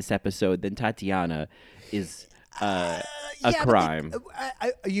Sin in this episode than Tatiana is a crime.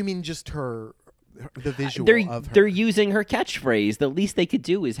 You mean just the visual of her? They're using her catchphrase. The least they could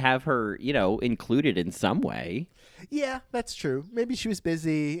do is have her, you know, included in some way. Yeah, that's true. Maybe she was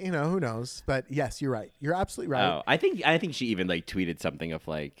busy, you know, who knows? But yes, you're right. You're absolutely right. Oh, I think she even like tweeted something of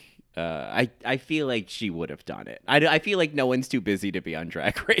like, I feel like she would have done it. I feel like no one's too busy to be on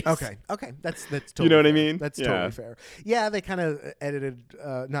Drag Race. Okay, that's totally You know what I fair. mean? That's Yeah. totally fair. Yeah, they kind of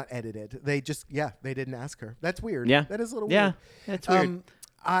not edited. They just they didn't ask her. That's weird. Yeah. That is a little Yeah, weird. that's weird.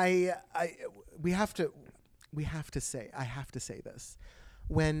 I have to say this.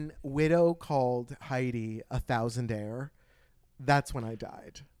 When Widow called Heidi a thousandaire, that's when I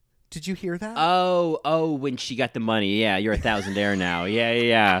died. Did you hear that? Oh, when she got the money. Yeah, you're a thousandaire now.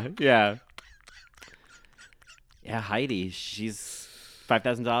 Yeah. Yeah, Heidi, she's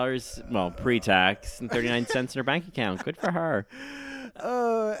 $5,000, well, pre-tax, and 39 cents in her bank account. Good for her.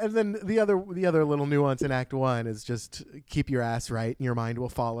 And then the other little nuance in Act 1 is just keep your ass right and your mind will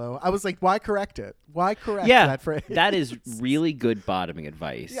follow. I was like, why correct it? Why correct that phrase? That is really good bottoming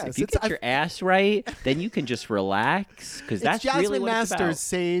advice. Yes, if you get your ass right, then you can just relax, because that's Jasmine really what Masters' it's about.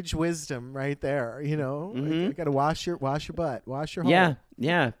 sage wisdom right there. You know, you got to wash your butt, wash your hole.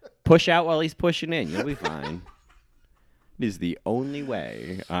 Yeah. Push out while he's pushing in. You'll be fine. It is the only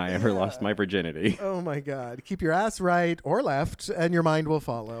way I ever lost my virginity. Oh my God! Keep your ass right or left, and your mind will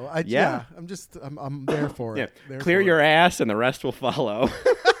follow. I'm there for it. There Clear for your it. ass, and the rest will follow.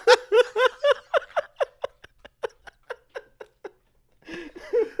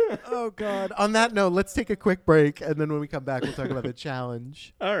 Oh God! On that note, let's take a quick break, and then when we come back, we'll talk about the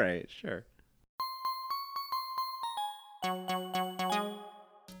challenge. All right, sure.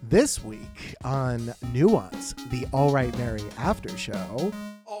 This week on Nuance, the All Right Mary after show.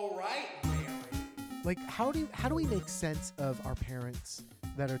 All right, Mary. Like, how do we make sense of our parents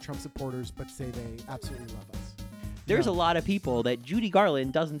that are Trump supporters but say they absolutely love us? There's a lot of people that Judy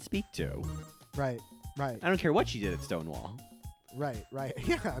Garland doesn't speak to. Right. I don't care what she did at Stonewall. Right.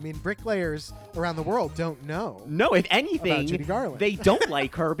 Yeah, I mean, bricklayers around the world don't know. No, if About anything, Judy Garland. they don't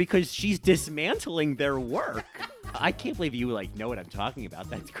like her because she's dismantling their work. I can't believe you know what I'm talking about.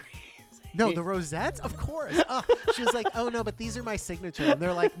 That's crazy. No, the rosettes? Of course. She was like, oh, no, but these are my signature. And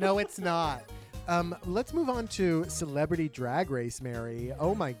they're like, no, it's not. Let's move on to Celebrity Drag Race, Mary.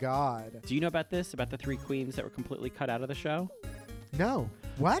 Oh, my God. Do you know about this? About the 3 queens that were completely cut out of the show? No.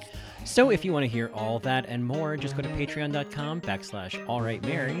 What? So if you want to hear all that and more, just go to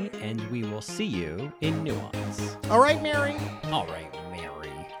patreon.com/allrightmary, and we will see you in Nuance. All right, Mary. All right, Mary.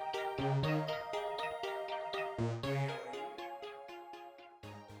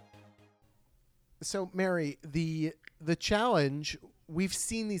 So, Mary, the challenge, we've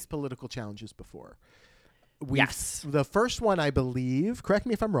seen these political challenges before. Yes. The first one, I believe, correct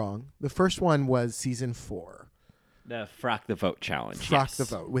me if I'm wrong, the first one was season 4. The Frock the Vote challenge. Frock yes. the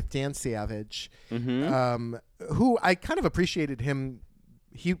Vote with Dan Savage, Mm-hmm. who I kind of appreciated him.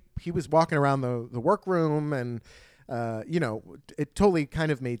 He was walking around the workroom and, it totally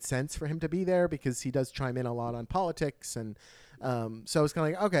kind of made sense for him to be there because he does chime in a lot on politics. And so it's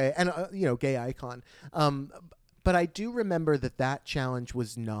kind of like, okay. And, gay icon. But I do remember that challenge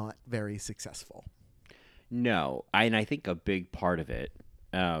was not very successful. No, and I think a big part of it,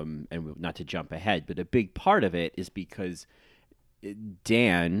 and not to jump ahead, but a big part of it is because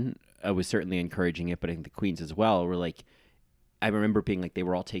Dan was certainly encouraging it, but I think the queens as well were like, I remember being like, they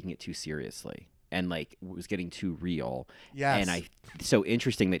were all taking it too seriously and like it was getting too real. Yes. And so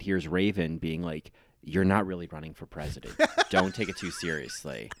interesting that here's Raven being like, you're not really running for president. Don't take it too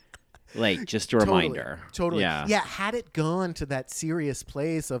seriously. Like, just a reminder. Totally. Yeah. Yeah. Had it gone to that serious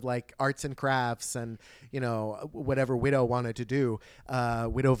place of like arts and crafts and, whatever Widow wanted to do,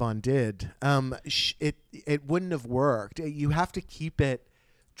 Widow Von did, it wouldn't have worked. You have to keep it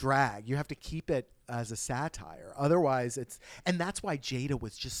drag. You have to keep it as a satire. Otherwise and that's why Jada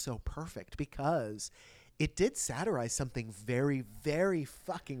was just so perfect because it did satirize something very, very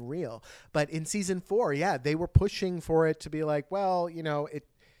fucking real. But in season 4, they were pushing for it to be like, well, it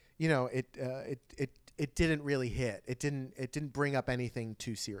didn't really hit. It didn't bring up anything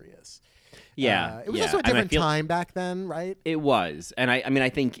too serious. Yeah. It was also a different time back then, right? It was. And I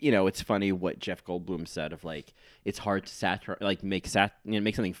think, it's funny what Jeff Goldblum said of like, it's hard to make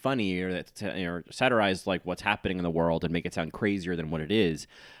something funny or that satirize like what's happening in the world and make it sound crazier than what it is.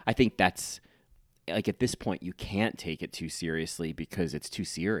 I think that's like at this point you can't take it too seriously because it's too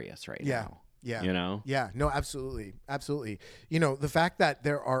serious right now. Yeah. Yeah. No, absolutely. Absolutely. The fact that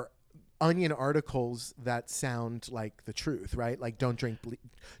there are Onion articles that sound like the truth, right? Like don't drink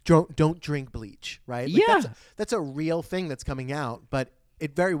bleach, right? Like that's a real thing that's coming out, but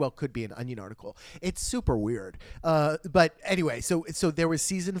it very well could be an Onion article. It's super weird. But anyway, so there was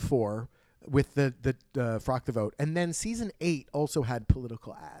season 4 with the Frock the Vote, and then season 8 also had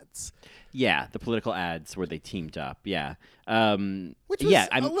political ads. Yeah, the political ads where they teamed up. Yeah, which was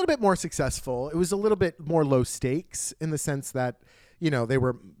a little bit more successful. It was a little bit more low stakes in the sense that they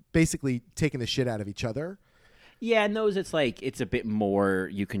were basically taking the shit out of each other. Yeah, and those it's a bit more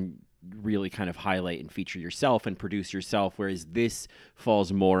you can really kind of highlight and feature yourself and produce yourself, whereas this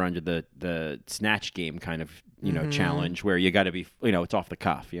falls more under the Snatch Game kind of challenge where you got to be it's off the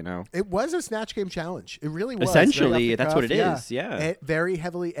cuff. It was a Snatch Game challenge. It really was. Essentially, that's what it is. Yeah, very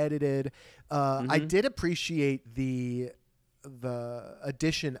heavily edited. I did appreciate the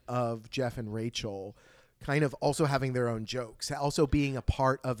addition of Jeff and Rachel kind of also having their own jokes, also being a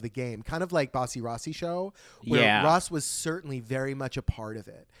part of the game, kind of like Bossy Rossi show, where Ross was certainly very much a part of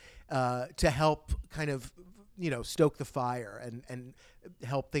it to help kind of, stoke the fire and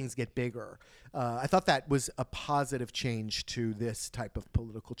help things get bigger. I thought that was a positive change to this type of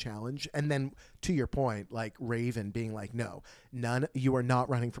political challenge. And then to your point, like Raven being like, no, you are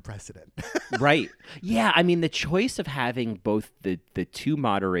not running for president. Right. Yeah. I mean, the choice of having both the two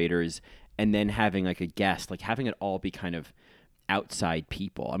moderators and then having like a guest, like having it all be kind of outside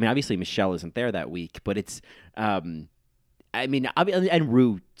people. I mean, obviously Michelle isn't there that week, but it's, and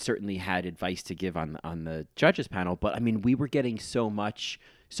Rue certainly had advice to give on the judges panel, but I mean, we were getting so much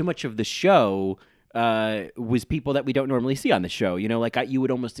of the show was people that we don't normally see on the show. You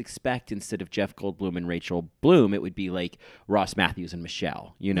would almost expect instead of Jeff Goldblum and Rachel Bloom, it would be like Ross Matthews and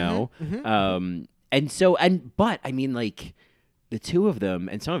Michelle, but I mean, like the two of them,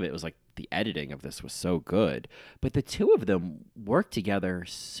 and some of it was like, the editing of this was so good, but the two of them worked together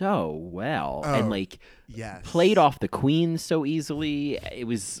so well and played off the queens so easily. It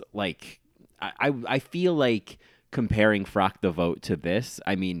was like, I feel like comparing Frock the Vote to this,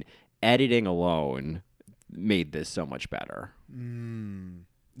 I mean, editing alone made this so much better.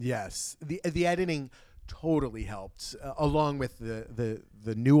 Yes. The editing totally helped along with the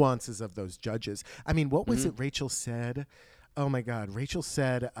nuances of those judges. I mean, what was it Rachel said? Oh my God. Rachel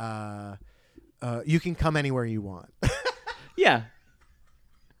said, you can come anywhere you want. Yeah.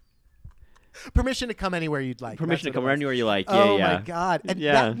 Permission to come anywhere you'd like. Permission to come anywhere you like. Oh my God.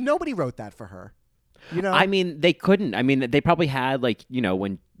 And nobody wrote that for her. I mean, they couldn't. I mean, they probably had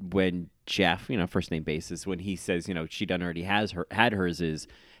when Jeff, first name basis, when he says, she done already had hers is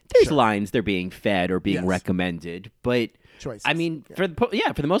there's lines they're being fed or being recommended, but choices. I mean, for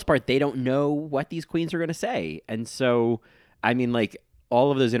the most part, they don't know what these queens are going to say. And so, I mean, like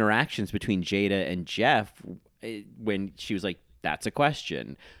all of those interactions between Jada and Jeff, when she was like, that's a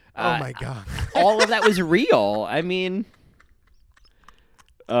question. Oh my God. All of that was real. I mean,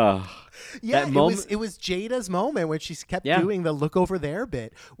 yeah, it was Jada's moment when she kept doing the look over there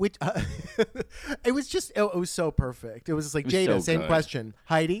bit, which it was just, it was so perfect. It was just like, Jada, so same question.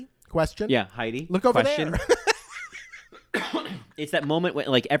 Heidi, question. Yeah, Heidi. Look over there. It's that moment when,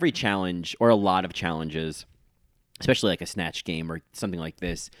 like, every challenge or a lot of challenges, especially like a Snatch Game or something like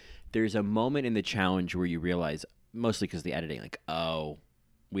this, there's a moment in the challenge where you realize, mostly because of the editing, like, oh,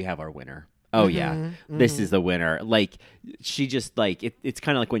 we have our winner. Oh, this is the winner. Like, she just, like, it's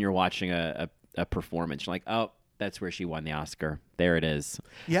kind of like when you're watching a performance. You're like, oh, that's where she won the Oscar. There it is.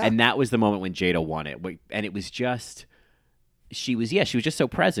 Yeah. And that was the moment when Jada won it. And it was just... She was just so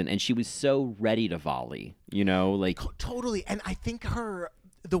present, and she was so ready to volley, like totally. And I think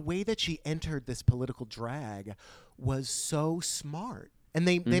the way that she entered this political drag was so smart. And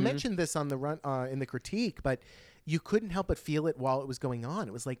they mentioned this on the run in the critique, but you couldn't help but feel it while it was going on.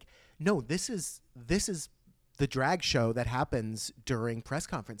 It was like, no, this is the drag show that happens during press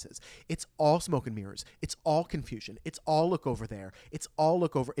conferences. It's all smoke and mirrors. It's all confusion. It's all look over there. It's all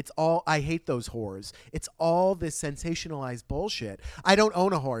look over. It's all, I hate those whores. It's all this sensationalized bullshit. I don't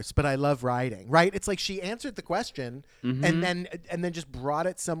own a horse, but I love riding, right? It's like she answered the question and then just brought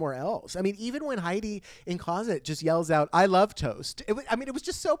it somewhere else. I mean, even when Heidi in Closet just yells out, I love toast. It was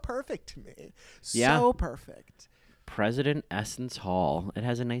just so perfect to me. So perfect. President Essence Hall. It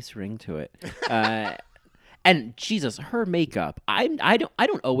has a nice ring to it. And Jesus, her makeup. I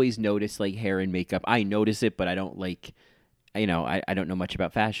don't always notice like hair and makeup. I notice it, but I don't like, I don't know much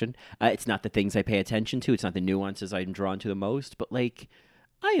about fashion. It's not the things I pay attention to. It's not the nuances I'm drawn to the most. But like,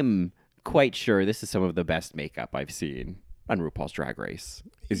 I am quite sure this is some of the best makeup I've seen on RuPaul's Drag Race.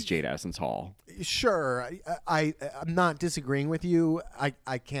 Is Jada Essence Hall. Sure, I'm not disagreeing with you.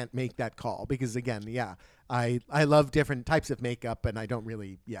 I can't make that call because again, I love different types of makeup, and I don't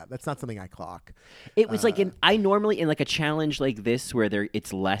really, that's not something I clock. It was like I normally in like a challenge like this where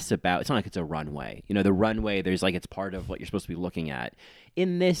it's less about, it's not like it's a runway. The runway, there's like, it's part of what you're supposed to be looking at.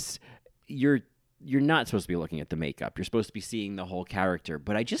 In this, you're not supposed to be looking at the makeup. You're supposed to be seeing the whole character.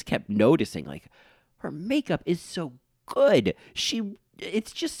 But I just kept noticing like her makeup is so good.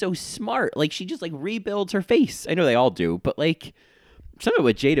 It's just so smart. Like she just like rebuilds her face. I know they all do, but like some of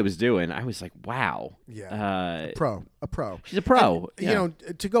what Jada was doing, I was like, wow. Yeah. A pro. She's a pro. And, you know,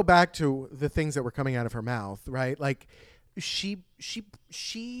 to go back to the things that were coming out of her mouth, right? Like she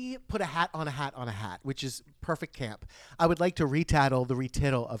put a hat on a hat on a hat, which is perfect camp. I would like to retittle the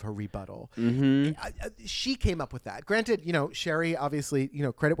retittle of her rebuttal. Mm-hmm. She came up with that. Granted, you know, Sherry obviously, you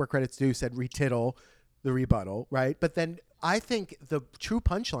know, credit where credit's due, said retittle the rebuttal, right? But then I think the true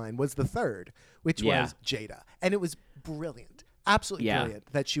punchline was the third, which was Jada. And it was brilliant. Absolutely brilliant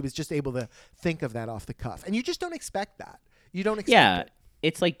that she was just able to think of that off the cuff. And you just don't expect that. You don't expect it.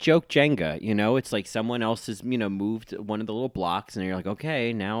 It's like joke Jenga, you know? It's like someone else has, you know, moved one of the little blocks, and you're like,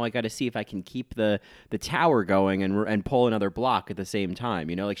 okay, now I got to see if I can keep the tower going and pull another block at the same time,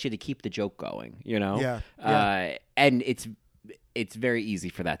 you know? Like, she had to keep the joke going, you know? Yeah. And it's very easy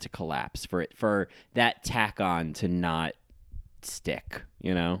for that to collapse, for that tack on to not stick,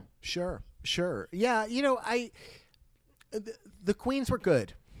 you know? Sure. Yeah, you know, the queens were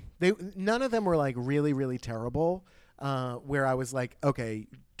good. None of them were like really, really terrible. Where I was like, okay,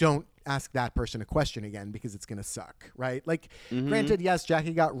 don't ask that person a question again because it's gonna suck, right? Like, granted, yes,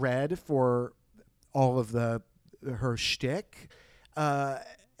 Jackie got red for all of her shtick,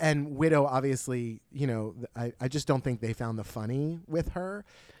 and Widow obviously, you know, I just don't think they found the funny with her,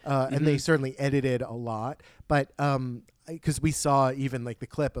 and they certainly edited a lot, but because we saw even like the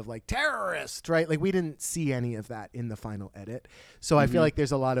clip of like terrorist, right? Like we didn't see any of that in the final edit. So I feel like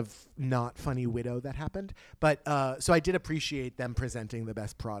there's a lot of not funny Widow that happened. But so I did appreciate them presenting the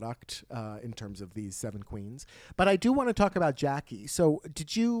best product in terms of these 7 queens. But I do want to talk about Jackie. So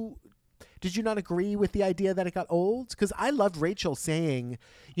did you not agree with the idea that it got old? Because I loved Rachel saying,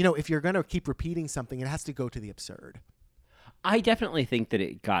 you know, if you're going to keep repeating something, it has to go to the absurd. I definitely think that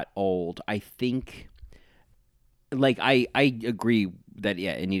it got old. I think... Like, I agree that,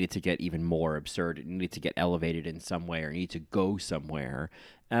 it needed to get even more absurd. It needed to get elevated in some way, or it needed to go somewhere.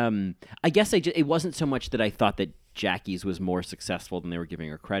 I guess it wasn't so much that I thought that Jackie's was more successful than they were giving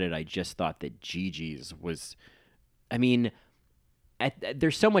her credit. I just thought that Gigi's was... I mean,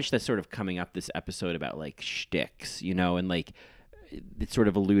 there's so much that's sort of coming up this episode about, like, shticks, you know, and, like... It sort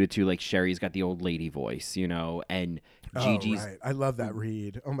of alluded to, like, Sherry's got the old lady voice, you know, and Gigi's... Oh, right. I love that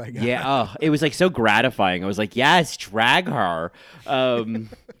read. Oh, my God. Yeah, it was, like, so gratifying. I was like, yes, drag her.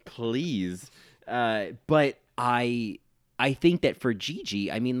 Please. But I think that for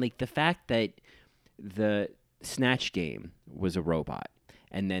Gigi, I mean, like, the fact that the Snatch Game was a robot,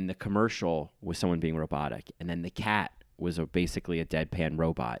 and then the commercial was someone being robotic, and then the cat was basically a deadpan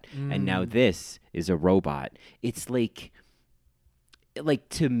robot, and now this is a robot. It's like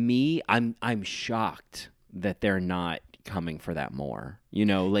to me, I'm shocked that they're not coming for that more. You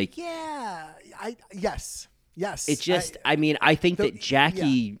know, like yes. It's just I think that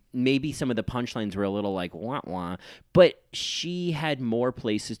Jackie, maybe some of the punchlines were a little like wah wah, but she had more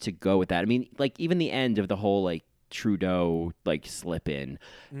places to go with that. I mean, like even the end of the whole like Trudeau like slip in.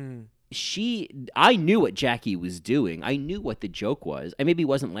 I knew what Jackie was doing. I knew what the joke was. I maybe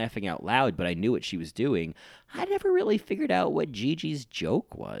wasn't laughing out loud, but I knew what she was doing. I never really figured out what Gigi's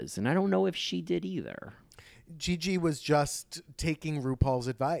joke was, and I don't know if she did either. Gigi was just taking RuPaul's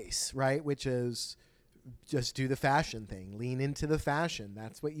advice, right? Which is just do the fashion thing. Lean into the fashion.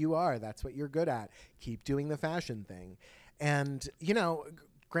 That's what you are. That's what you're good at. Keep doing the fashion thing. And, you know...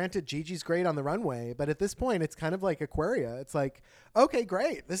 Granted, Gigi's great on the runway, but at this point, it's kind of like Aquaria. It's like, okay,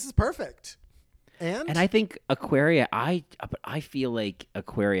 great, this is perfect. And I think Aquaria, I feel like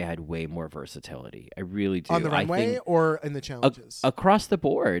Aquaria had way more versatility. I really do. On the runway or in the challenges? Across the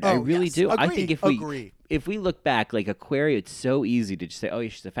board. I really do. Agreed. I think if we look back, like Aquaria, it's so easy to just say, oh, yeah,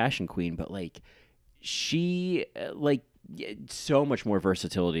 she's a fashion queen, but like she, so much more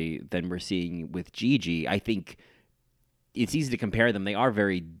versatility than we're seeing with Gigi. I think it's easy to compare them. They are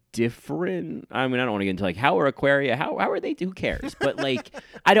very different. I mean, I don't want to get into like how are Aquaria, how are they? Who cares? But like,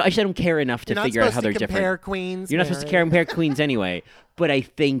 I just don't care enough to figure out how they're different. Queens, You're not supposed to compare queens anyway. But I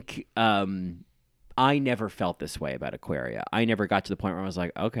think I never felt this way about Aquaria. I never got to the point where I was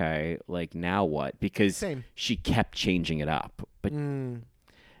like, okay, like now what? Because she kept changing it up. But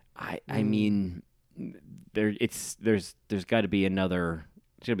I mean, there's got to be another.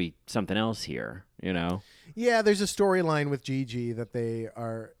 There's got to be something else here, you know? Yeah, there's a storyline with Gigi that they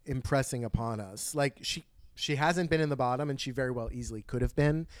are impressing upon us. Like she hasn't been in the bottom, and she very well easily could have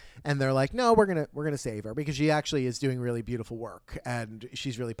been. And they're like, no, we're gonna save her because she actually is doing really beautiful work and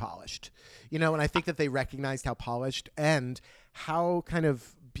she's really polished, you know. And I think that they recognized how polished and how kind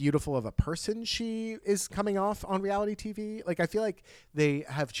of beautiful of a person she is coming off on reality TV. Like I feel like they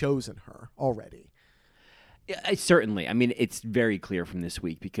have chosen her already. Certainly. I mean, it's very clear from this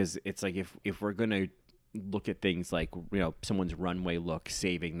week because it's like if we're going to look at things like, you know, someone's runway look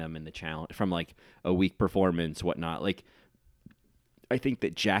saving them in the challenge from like a weak performance, whatnot. Like, I think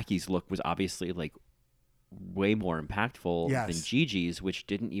that Jackie's look was obviously like way more impactful than Gigi's, which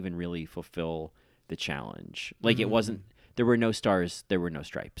didn't even really fulfill the challenge. Like, it wasn't, there were no stars, there were no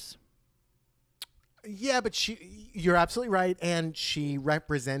stripes. Yeah, but you're absolutely right. And she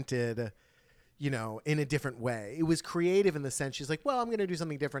represented, you know, in a different way. It was creative in the sense she's like, well, I'm going to do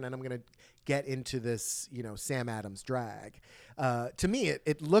something different and I'm going to get into this, you know, Sam Adams drag. To me,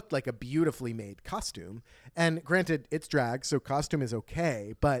 it looked like a beautifully made costume. And granted, it's drag, so costume is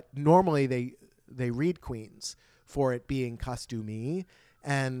okay. But normally they read queens for it being costumey.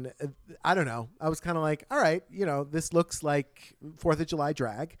 And I don't know. I was kind of like, all right, you know, this looks like 4th of July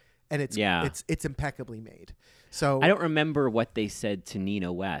drag. And it's impeccably made. So I don't remember what they said to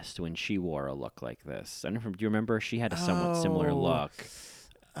Nina West when she wore a look like this. I don't know, do you remember? She had a somewhat similar look.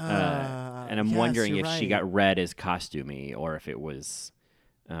 And I'm wondering if she got read as costumey or if it was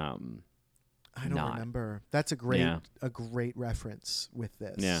I don't remember. That's a great reference with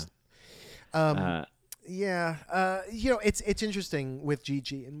this. Yeah. You know, it's interesting with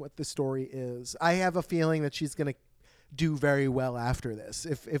Gigi and what the story is. I have a feeling that she's going to do very well after this.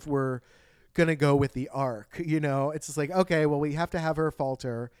 If we're gonna go with the arc, you know, it's just like, okay, well, we have to have her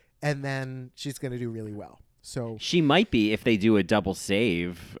falter, and then she's gonna do really well. So she might be, if they do a double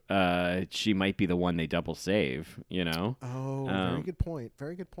save, she might be the one they double save. You know? Oh, very good point.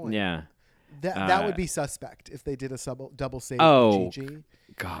 Very good point. Yeah, that would be suspect if they did a double save. Oh, with Gigi.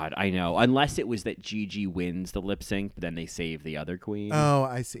 God, I know. Unless it was that Gigi wins the lip sync, but then they save the other queen. Oh,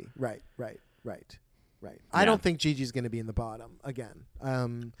 I see. Right. Yeah. I don't think Gigi's going to be in the bottom again.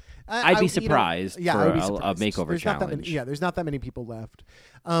 I'd be surprised for I would be surprised. a makeover challenge. There's not that many people left.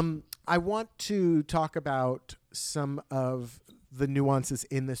 I want to talk about some of the nuances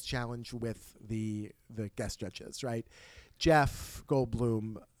in this challenge with the guest judges, right? Jeff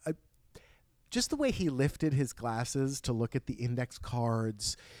Goldblum, just the way he lifted his glasses to look at the index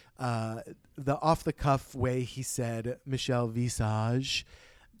cards, the off-the-cuff way he said Michelle Visage,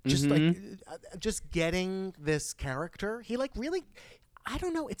 just like just getting this character. He like really, I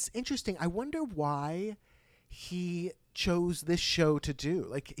don't know. It's interesting. I wonder why he chose this show to do.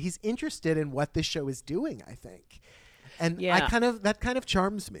 Like, he's interested in what this show is doing, I think. And that kind of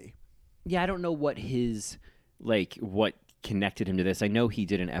charms me. Yeah, I don't know what what connected him to this. I know he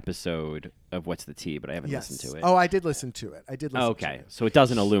did an episode of What's the Tea, but I haven't listened to it. Oh, I did listen to it. Okay. So it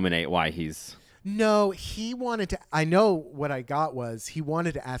doesn't illuminate why he's... No, he wanted to. I know what I got was he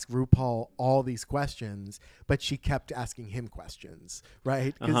wanted to ask RuPaul all these questions, but she kept asking him questions,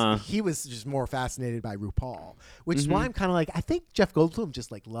 right? Because he was just more fascinated by RuPaul, which is why I'm kind of like, I think Jeff Goldblum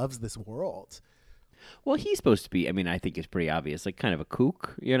just like loves this world. Well, he's supposed to be, I mean, I think it's pretty obvious, like kind of a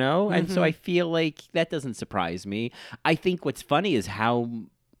kook, you know? And so I feel like that doesn't surprise me. I think what's funny is how,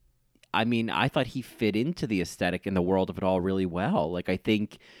 I mean, I thought he fit into the aesthetic and the world of it all really well. Like, I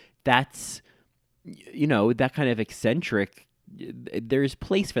think that's, you know, that kind of eccentric, there's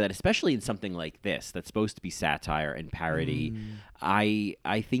place for that, especially in something like this that's supposed to be satire and parody. I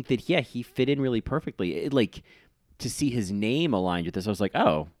think that, yeah, he fit in really perfectly. Like, to see his name aligned with this, I was like,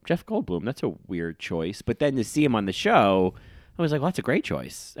 oh, Jeff Goldblum, that's a weird choice. But then to see him on the show, I was like, well, that's a great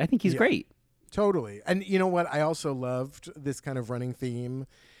choice. I think he's great. Totally. And you know what? I also loved this kind of running theme.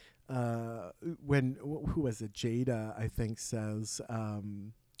 When, who was it? Jada, I think, says...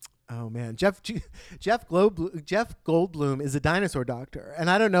 oh man, Jeff Goldblum is a dinosaur doctor, and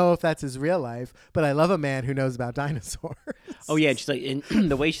I don't know if that's his real life, but I love a man who knows about dinosaurs. Oh yeah, she's like, in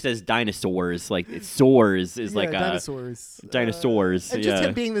the way she says dinosaurs, like it's soars is like dinosaurs. Dinosaurs, and just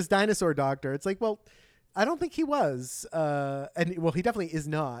him being this dinosaur doctor, it's like, well, I don't think he was, and well, he definitely is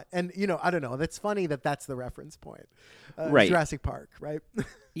not. And you know, I don't know. That's funny that's the reference point. Right, Jurassic Park, right?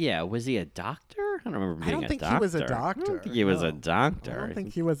 Yeah, was he a doctor? I don't remember being I don't think he was a doctor. I don't think he was a doctor. I don't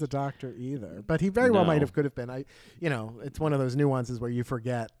think he was a doctor either. But he very well could have been. It's one of those nuances where you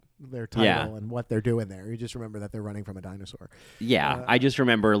forget their title and what they're doing there. You just remember that they're running from a dinosaur. Yeah, I just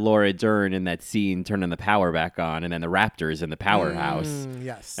remember Laura Dern in that scene turning the power back on, and then the raptors in the powerhouse.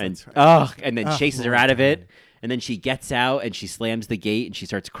 Yes, and that's right. And then chases her out of it, and then she gets out and she slams the gate and she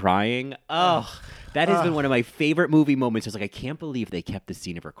starts crying. That has been one of my favorite movie moments. It's like, I can't believe they kept the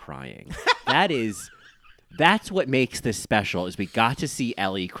scene of her crying. That's what makes this special, is we got to see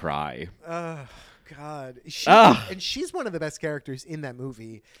Ellie cry. God, and she's one of the best characters in that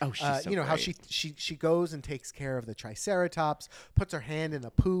movie. Oh, she's so you know great. How she goes and takes care of the Triceratops, puts her hand in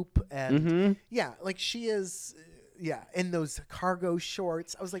the poop, and like she is. in those cargo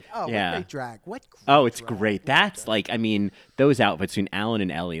shorts. I was like, oh, Yeah. what great drag. What great Oh, it's drag. great. That's like, I mean, those outfits between Alan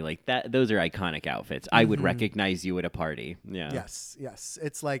and Ellie, like that, those are iconic outfits. I would recognize you at a party. Yeah. Yes.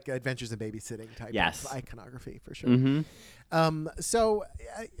 It's like Adventures in Babysitting type Yes. of iconography for sure. So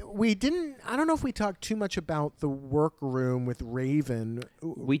we didn't, I don't know if we talked too much about the workroom with Raven.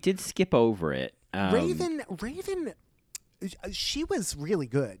 We did skip over it. Raven, she was really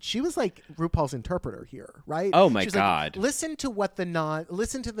good. She was like RuPaul's interpreter here, right? Oh my She's God. Like, listen to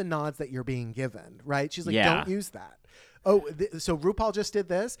the nods that you're being given, right? She's like, Yeah. don't use that. Oh, so RuPaul just did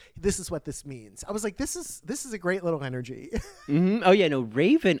this. This is what this means. I was like, this is a great little energy. Oh yeah, no,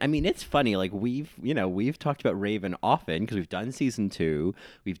 Raven. I mean, it's funny. Like we've talked about Raven often because we've done season 2,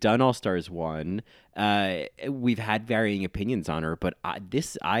 we've done All Stars 1. We've had varying opinions on her, but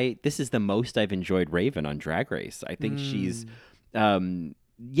this is the most I've enjoyed Raven on Drag Race. I think she's,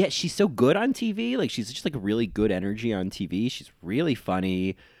 she's so good on TV. Like she's just like a really good energy on TV. She's really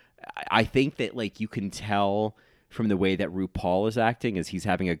funny. I think that like you can tell from the way that RuPaul is acting as he's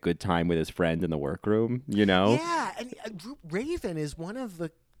having a good time with his friend in the workroom, you know? Yeah, and Raven is one of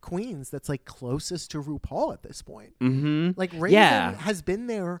the queens that's like closest to RuPaul at this point. Mm-hmm. Like Raven has been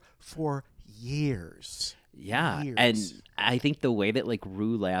there for years. Yeah, Years. and I think the way that like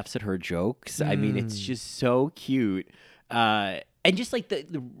Ru laughs at her jokes, I mean, it's just so cute. And just like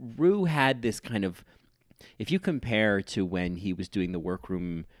the Ru had this kind of, if you compare to when he was doing the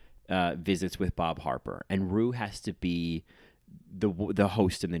workroom visits with Bob Harper, and Ru has to be the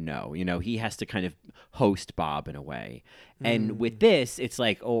host in the know. You know, he has to kind of host Bob in a way. And with this, it's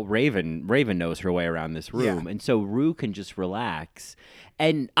like, oh, Raven knows her way around this room, and so Ru can just relax.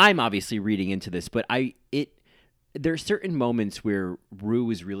 And I'm obviously reading into this, but there are certain moments where Ru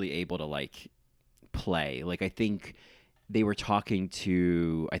is really able to like play. Like I think they were talking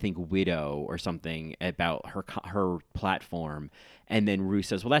to, I think, Widow or something about her platform. And then Ru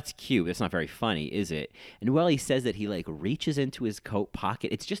says, well, that's cute. That's not very funny, is it? And while he says that, he like reaches into his coat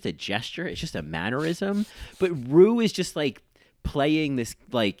pocket. It's just a gesture. It's just a mannerism. But Ru is just like playing this,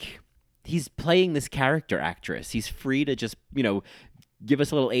 like, he's playing this character actress. He's free to just, you know, give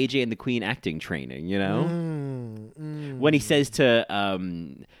us a little AJ and the Queen acting training, you know? When he says to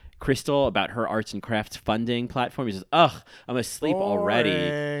Crystal about her arts and crafts funding platform, he says, ugh, I'm asleep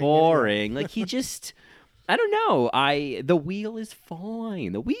already. Boring. Like he just, I don't know. The wheel is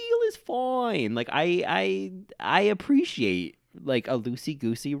fine. The wheel is fine. Like I appreciate like a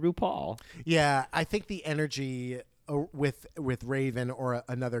loosey-goosey RuPaul. Yeah, I think the energy with Raven or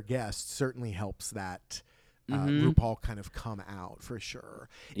another guest certainly helps that RuPaul kind of come out for sure.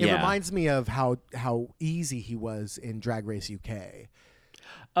 It reminds me of how easy he was in Drag Race UK.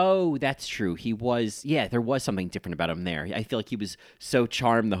 Oh, that's true. He was, there was something different about him there. I feel like he was so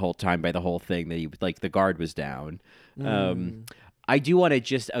charmed the whole time by the whole thing that he, like, the guard was down. I do want to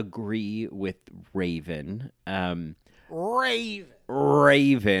just agree with Raven.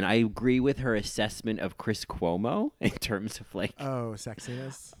 Raven. I agree with her assessment of Chris Cuomo in terms of like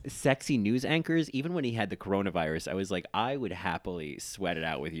sexiness, sexy news anchors. Even when he had the coronavirus, I was like, I would happily sweat it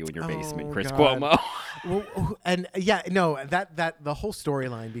out with you in your basement, Chris Cuomo. And that the whole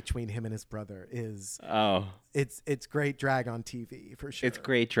storyline between him and his brother is it's great drag on TV for sure. It's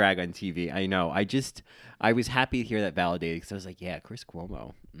great drag on TV. I know. I was happy to hear that validated because I was like, yeah, Chris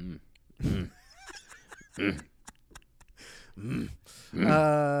Cuomo. You've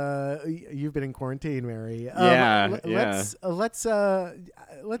been in quarantine, Mary. Let's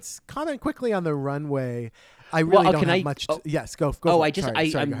comment quickly on the runway. I really don't have much. Yes, go. Oh, I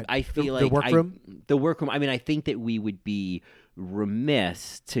feel like the workroom. The workroom. I mean, I think that we would be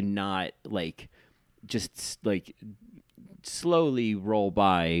remiss to not like just like slowly roll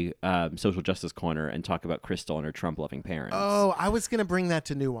by Social Justice Corner and talk about Crystal and her Trump-loving parents. Oh, I was gonna bring that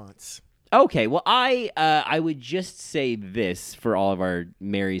to Nuance. Okay, well, I would just say this for all of our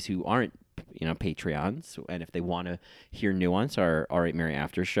Marys who aren't, Patreons, and if they want to hear Nuance, our All Right Mary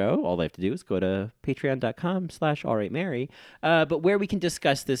after show, all they have to do is go to patreon.com/allrightmary, but where we can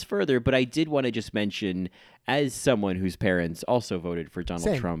discuss this further. But I did want to just mention, as someone whose parents also voted for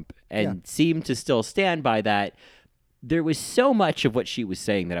Donald Trump and seemed to still stand by that, there was so much of what she was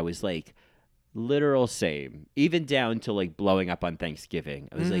saying that I was like, literal same, even down to like blowing up on Thanksgiving.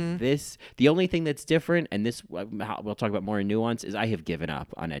 I was like, the only thing that's different, and this we'll talk about more in Nuance, is I have given up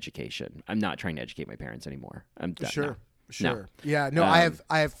on education. I'm not trying to educate my parents anymore. I'm done. Sure. No. Yeah, no, I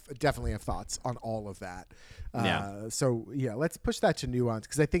have definitely have thoughts on all of that. So let's push that to Nuance,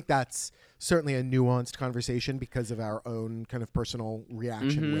 because I think that's certainly a nuanced conversation because of our own kind of personal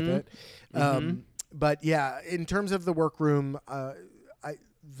reaction with it. But yeah, in terms of the workroom,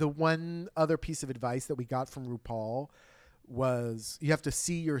 the one other piece of advice that we got from RuPaul was you have to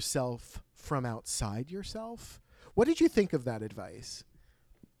see yourself from outside yourself. What did you think of that advice?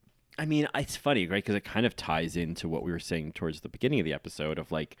 I mean, it's funny, right? Because it kind of ties into what we were saying towards the beginning of the episode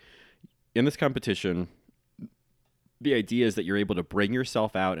of like, in this competition, the idea is that you're able to bring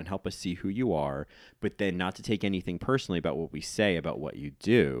yourself out and help us see who you are, but then not to take anything personally about what we say, about what you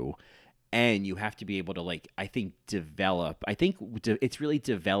do. And you have to be able to, like, I think, develop. I think it's really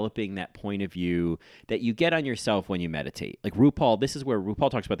developing that point of view that you get on yourself when you meditate. Like RuPaul, this is where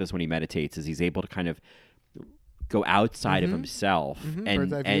RuPaul talks about this when he meditates, is he's able to kind of go outside of himself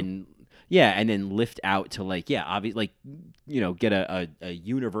and then lift out to like, get a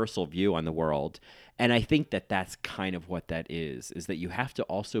universal view on the world. And I think that that's kind of what that is that you have to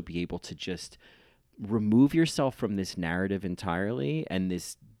also be able to just remove yourself from this narrative entirely and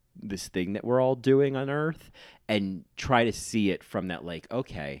this thing that we're all doing on Earth and try to see it from that, like,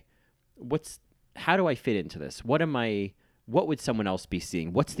 okay, how do I fit into this? What would someone else be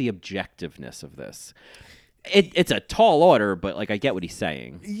seeing? What's the objectiveness of this? It's a tall order, but like I get what he's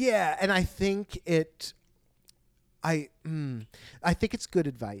saying. Yeah, and I think I think it's good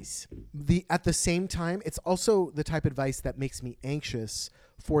advice. At the same time, it's also the type of advice that makes me anxious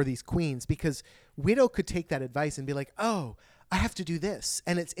for these queens, because Widow could take that advice and be like, "Oh, I have to do this,"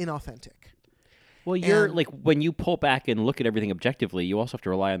 and it's inauthentic. Well, you're like, when you pull back and look at everything objectively, you also have to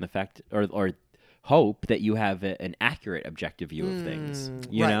rely on the fact or hope that you have an accurate objective view of things,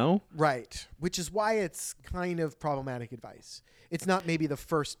 you know? Right. Which is why it's kind of problematic advice. It's not maybe the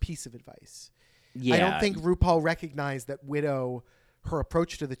first piece of advice. Yeah. I don't think RuPaul recognized that Widow, her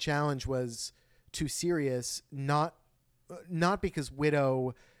approach to the challenge was too serious, not because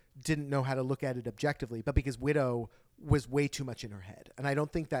Widow didn't know how to look at it objectively, but because Widow was way too much in her head. And I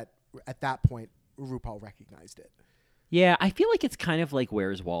don't think that at that point RuPaul recognized it. Yeah, I feel like it's kind of like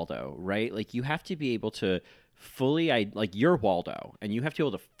Where's Waldo, right? Like you have to be able to fully, like you're Waldo, and you have to be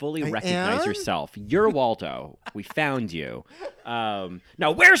able to fully recognize yourself. You're Waldo. We found you. Now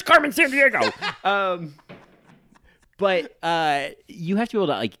where's Carmen Sandiego? But you have to be able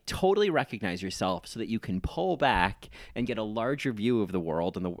to like totally recognize yourself so that you can pull back and get a larger view of the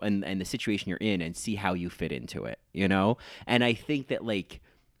world and the situation you're in and see how you fit into it, you know? And I think that like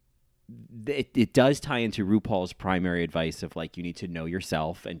it does tie into RuPaul's primary advice of like you need to know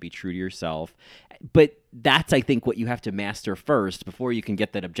yourself and be true to yourself. But that's, I think, what you have to master first before you can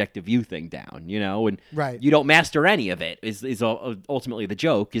get that objective view thing down, you know? And you don't master any of it is ultimately the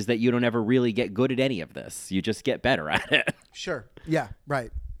joke, is that you don't ever really get good at any of this. You just get better at it. Sure. Yeah,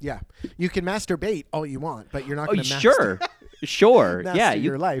 right. Yeah. You can masturbate all you want, but you're not going to master. Sure. master Yeah.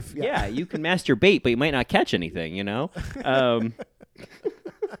 your life. Yeah, you can masturbate, but you might not catch anything, you know?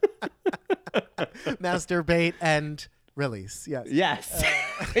 Masturbate and release. Yes. Yes.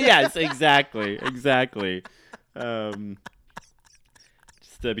 Yes, exactly. Just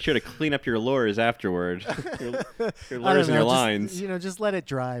be sure to clean up your lures afterward. Your lures and your lines. Just let it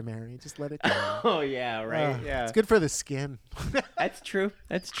dry, Mary. Just let it dry. Oh, yeah, right. Yeah. It's good for the skin. That's true.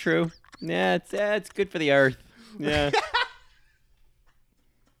 Yeah, it's good for the earth. Yeah.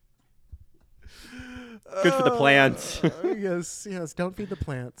 Good for the plants. Yes. Don't feed the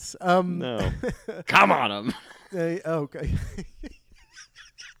plants. No. Come on them. Okay.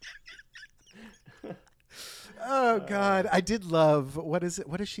 Oh God, I did love. What is it?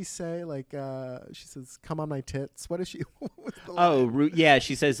 What does she say? Like, she says, "Come on my tits." What is she? Yeah.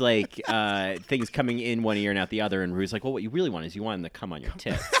 She says like things coming in one ear and out the other, and Rue's like, "Well, what you really want is you want them to come on your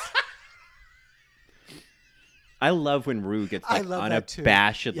tits." I love when Rue gets like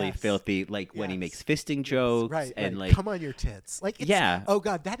unabashedly filthy, like when he makes fisting jokes and like come on your tits. Like, oh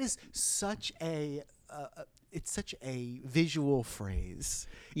God, that is such a it's such a visual phrase.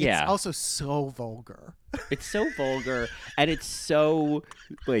 Yeah. It's also so vulgar. It's so vulgar, and it's so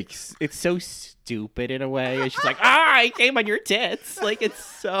like it's so stupid in a way. And she's like, I came on your tits. Like it's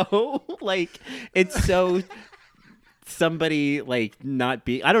so somebody like not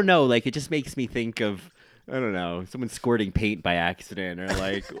be. I don't know. Like it just makes me think of. I don't know, someone squirting paint by accident or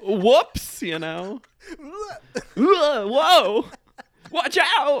like, whoops, you know? Whoa, watch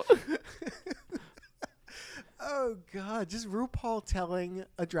out. Oh, God, just RuPaul telling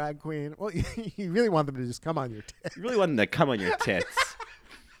a drag queen, well, you really want them to just come on your tits. You really want them to come on your tits.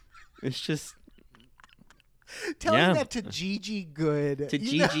 It's just... Telling that to Gigi Good.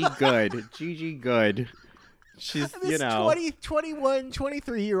 Gigi Good. She's, this 21,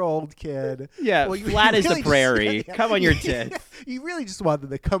 23-year-old kid. Yeah, well, flat as the prairie. Come on your tits. You really just want them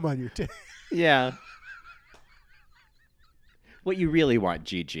to come on your tits. Yeah. What you really want,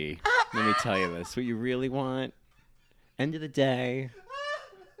 Gigi, let me tell you this. What you really want, end of the day,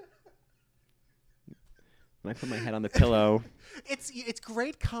 I put my head on the pillow. It's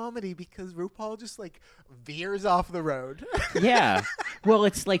great comedy because RuPaul just like veers off the road. Yeah. Well,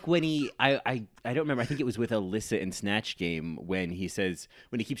 it's like when I don't remember. I think it was with Alyssa in Snatch Game when he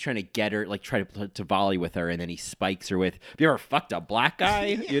keeps trying to get her, like try to volley with her, and then he spikes her with, "Have you ever fucked a black guy?"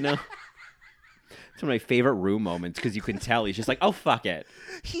 You know. It's one of my favorite Ru moments because you can tell he's just like, "Oh, fuck it."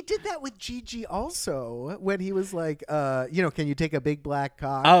 He did that with Gigi also when he was like, can you take a big black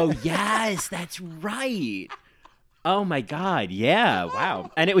cock? Oh, yes, that's right. Oh my God, yeah,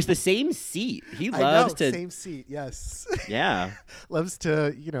 wow. And it was the same seat. He loves to same seat, yes. Yeah. Loves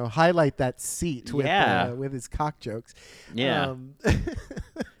to, highlight that seat with his cock jokes. Yeah.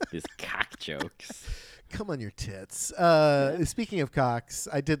 His cock jokes. Come on your tits. Speaking of cocks,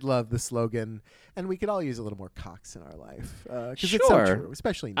 I did love the slogan, and we could all use a little more cocks in our life. Because it's so true,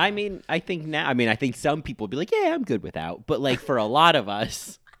 especially now. I think some people would be like, yeah, I'm good without. But like for a lot of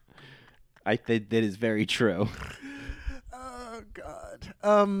us, I think that is very true. Oh,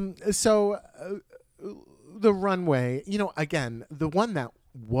 God. So the runway, again, the one that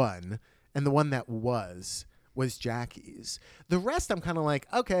won and the one that was Jackie's. The rest, I'm kind of like,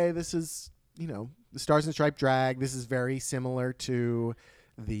 okay, this is, the Stars and Stripe drag. This is very similar to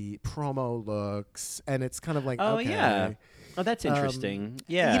the promo looks. And it's kind of like, oh, okay. Yeah. Oh, that's interesting.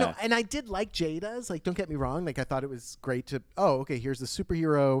 Yeah. And I did like Jada's. Like, don't get me wrong. Like, I thought it was great to, here's the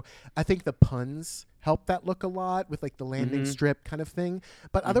superhero. I think the puns helped that look a lot with, like, the landing strip kind of thing.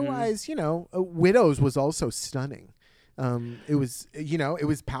 But otherwise, Widow's was also stunning. It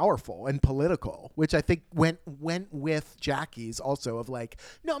was powerful and political, which I think went with Jackie's also of like,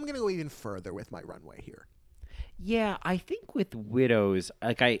 no, I'm going to go even further with my runway here. Yeah, I think with Widows,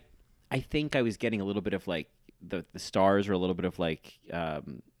 like I think I was getting a little bit of like the stars are a little bit of like a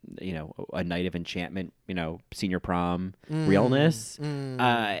night of enchantment, senior prom realness.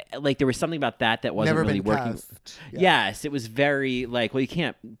 Like there was something about that wasn't Never really been working. Cast. Yeah. Yes, it was very like, well, you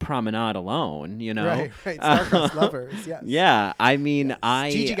can't promenade alone, Right. Star-crossed lovers. Yes. Yeah, I mean,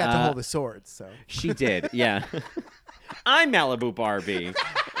 yes. Gigi got to hold the swords, so she did. Yeah, I'm Malibu Barbie.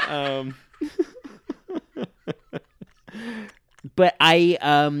 But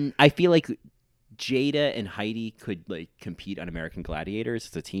I feel like Jada and Heidi could like compete on American Gladiators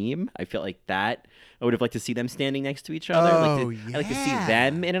as a team. I feel like that I would have liked to see them standing next to each other. I'd like to see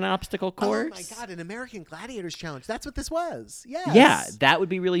them in an obstacle course. Oh my God, an American Gladiators challenge. That's what this was. Yes. Yeah, that would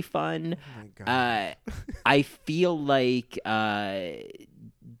be really fun. Oh my God. I feel like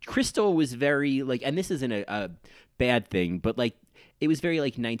Crystal was very like, and this isn't a bad thing, but like it was very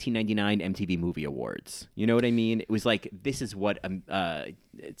like 1999 MTV Movie Awards. You know what I mean? It was like, this is what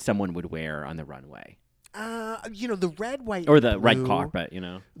someone would wear on the runway. The red, white, or the blue, red carpet.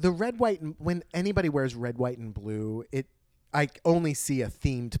 The red, white, and when anybody wears red, white, and blue, I only see a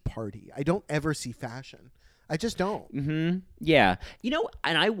themed party. I don't ever see fashion. I just don't. Mm-hmm. Yeah.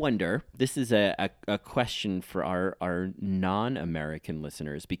 And I wonder, this is a question for our non-American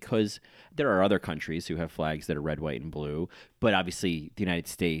listeners, because there are other countries who have flags that are red, white, and blue. But obviously the United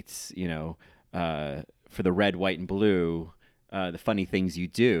States, for the red, white, and blue, the funny things you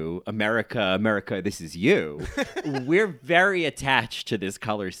do, America, this is you. We're very attached to this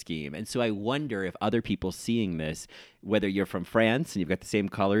color scheme. And so I wonder if other people seeing this, whether you're from France and you've got the same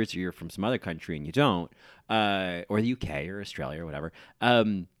colors, or you're from some other country and you don't, or the UK or Australia or whatever,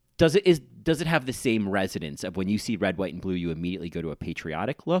 does it have the same resonance of when you see red, white, and blue, you immediately go to a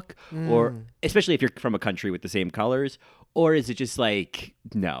patriotic look? Or especially if you're from a country with the same colors? Or is it just like,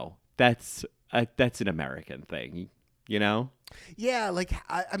 no, that's an American thing, Yeah, like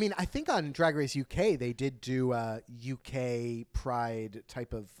I mean, I think on Drag Race UK they did do a UK pride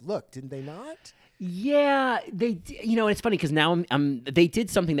type of look, didn't they not? Yeah, they. It's funny because now they did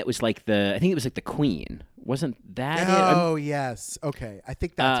something that was like I think it was like the Queen. Wasn't that it? Oh, yes. Okay. I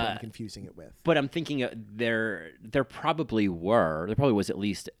think that's what I'm confusing it with. But I'm thinking there probably was at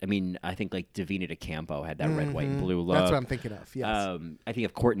least, I think like Davina DeCampo had that red, white, and blue look. That's what I'm thinking of, yes. I think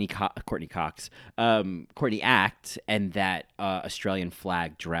of Courtney Cox, Courtney Act, and that Australian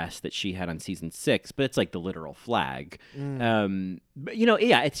flag dress that she had on season 6, but it's like the literal flag. But,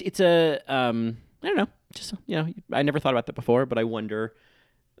 it's a, I don't know, just, I never thought about that before, but I wonder...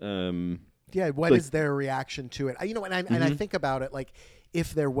 Yeah, what is their reaction to it? And I think about it like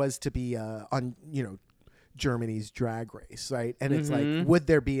if there was to be on Germany's Drag Race, right? And it's like, would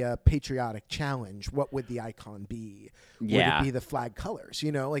there be a patriotic challenge? What would the icon be? Yeah. Would it be the flag colors?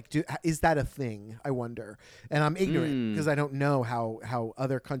 Is that a thing? I wonder. And I'm ignorant because I don't know how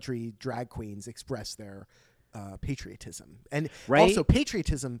other country drag queens express their patriotism. And also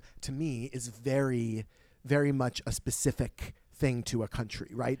patriotism to me is very, very much a specific thing to a country,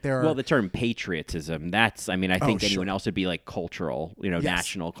 right? There are Well, the term patriotism, that's, I mean, I think anyone sure. else would be like cultural, Yes.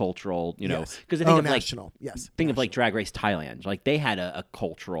 national, cultural, Yes. because I think of national. Yes. think of like Drag Race Thailand. Like they had a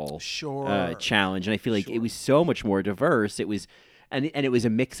cultural Sure. challenge, and I feel like it was so much more diverse. It was, and it was a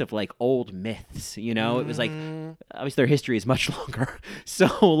mix of like old myths. It was like obviously their history is much longer, so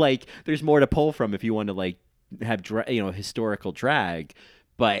like there's more to pull from if you want to like have historical drag.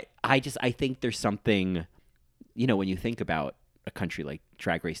 But I think there's something, when you think about a country like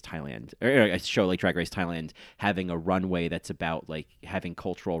Drag Race Thailand, or a show like Drag Race Thailand having a runway that's about like having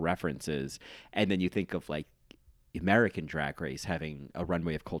cultural references, and then you think of like American Drag Race having a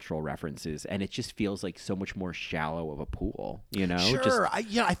runway of cultural references, and it just feels like so much more shallow of a pool, Sure. I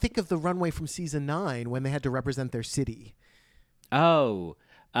think of the runway from season 9 when they had to represent their city. Oh,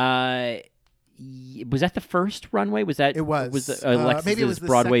 was that the first runway? Was that It was. Alexis's Maybe it was the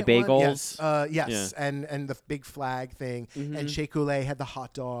Broadway second one. Bagels? Yes. And the big flag thing. And Shea Coulee had the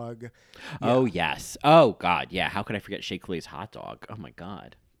hot dog. Oh yes. Oh God. Yeah. How could I forget Shea Coulee's hot dog? Oh my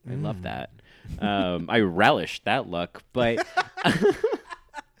God. I love that. I relished that look, but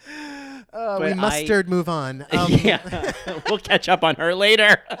We mustard move on. yeah, we'll catch up on her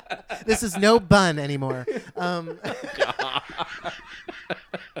later. This is no bun anymore. I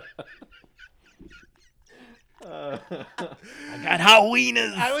got hot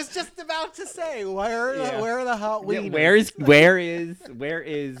wieners. I was just about to say, where are the hot Yeah, wieners? where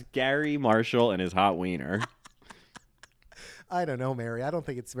is Gary Marshall and his hot wiener? I don't know, Mary. I don't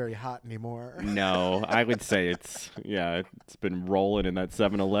think it's very hot anymore. No, I would say it's been rolling in that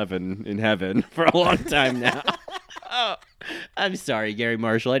 7-Eleven in heaven for a long time now. Oh, I'm sorry, Gary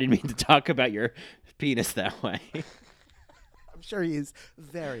Marshall. I didn't mean to talk about your penis that way. I'm sure he's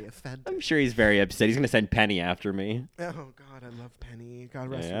very offended. I'm sure he's very upset. He's going to send Penny after me. Oh, God, I love Penny. God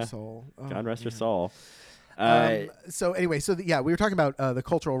rest her soul. Oh, God rest her man. soul. So anyway, we were talking about the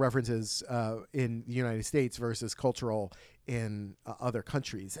cultural references in the United States versus cultural in other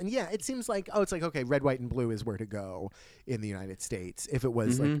countries. And yeah, it seems like, it's like, okay, red, white, and blue is where to go in the United States if it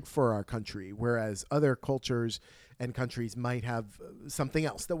was like for our country, whereas other cultures and countries might have something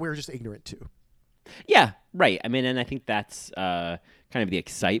else that we're just ignorant to. Yeah, right. I mean, and I think that's kind of the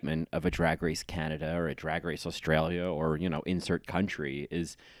excitement of a Drag Race Canada or a Drag Race Australia or, insert country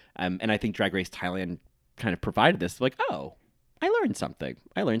is, and I think Drag Race Thailand kind of provided this, like, oh, I learned something.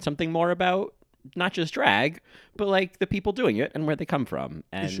 I learned something more about not just drag, but like the people doing it and where they come from.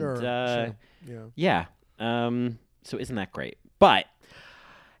 And Sure. yeah. So isn't that great? But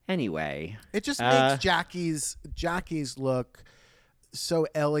anyway, It just makes Jackie's look so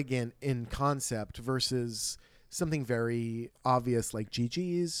elegant in concept versus something very obvious like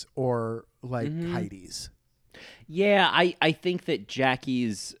Gigi's or like Heidi's. yeah, I think that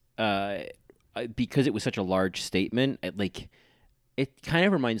Jackie's because it was such a large statement, it kind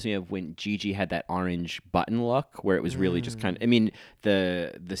of reminds me of when Gigi had that orange button look where it was really just kind of, I mean,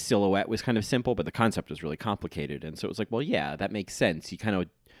 the silhouette was kind of simple, but the concept was really complicated. And so it was like, well, yeah, that makes sense. You kind of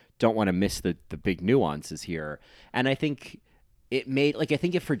don't want to miss the big nuances here. And I think it made, I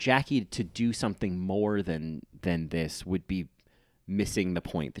think if for Jackie to do something more than this would be missing the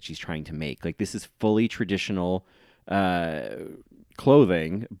point that she's trying to make. Like, this is fully traditional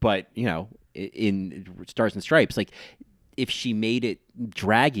clothing, but, in Stars and Stripes, like, if she made it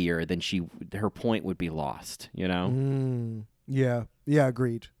draggier, then her point would be lost, Yeah,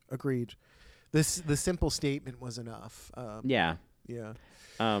 agreed. The simple statement was enough. Yeah. Yeah.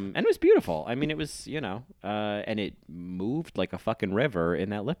 And it was beautiful. I mean, it was, and it moved like a fucking river in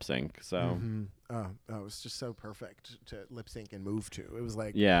that lip sync. So, it was just so perfect to lip sync and move to. It was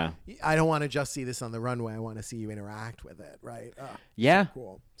like, yeah, I don't want to just see this on the runway. I want to see you interact with it, right? Yeah.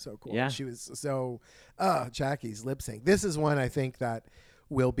 So cool. Yeah. She was so, Jackie's lip sync. This is one I think that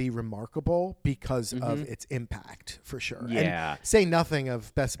will be remarkable because of its impact for sure. Yeah. And say nothing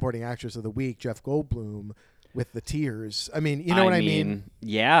of Best Supporting Actress of the Week, Jeff Goldblum, with the tears. I mean, you know what I mean?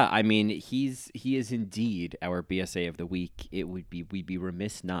 Yeah, I mean, he is indeed our BSA of the week. We'd be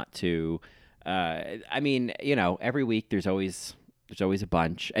remiss not to. I mean, every week there's always a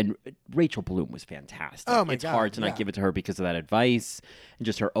bunch, and Rachel Bloom was fantastic. Oh my it's God, hard to not give it to her because of that advice and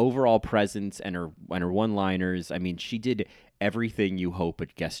just her overall presence and her one-liners. I mean, she did everything you hope a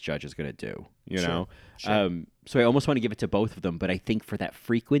guest judge is going to do. You know. Sure. So I almost want to give it to both of them, but I think for that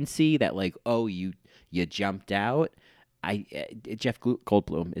frequency, that like, oh, you jumped out. Jeff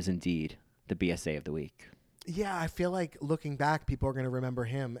Goldblum is indeed the BSA of the week. Yeah, I feel like looking back, people are going to remember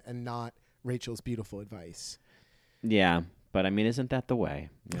him and not Rachel's beautiful advice. Yeah, but I mean, isn't that the way?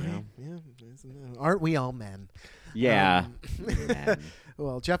 Yeah, aren't we all men? Yeah.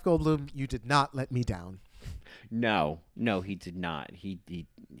 Well, Jeff Goldblum, you did not let me down. No, he did not. He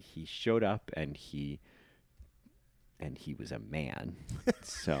showed up and he was a man.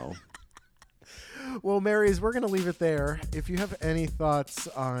 So. Well, Marys, we're going to leave it there. If you have any thoughts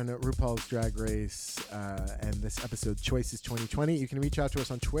on RuPaul's Drag Race and this episode, Choices 2020, you can reach out to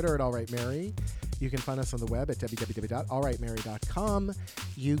us on Twitter at AllRightMary. You can find us on the web at www.allrightmary.com.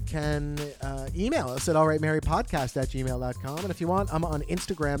 You can email us at allrightmarypodcast@gmail.com. And if you want, I'm on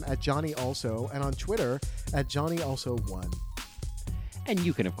Instagram at Johnny Also and on Twitter at JohnnyAlso1. And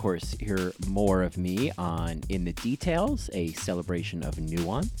you can, of course, hear more of me on In the Details, a celebration of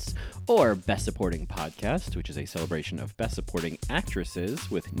nuance, or Best Supporting Podcast, which is a celebration of Best Supporting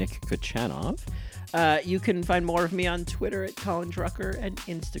Actresses with Nick Kachanov. You can find more of me on Twitter at Colin Drucker and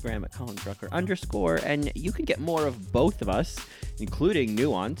Instagram at Colin Drucker _ and you can get more of both of us, including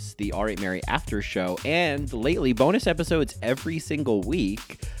Nuance, the All Right Mary After Show, and lately bonus episodes every single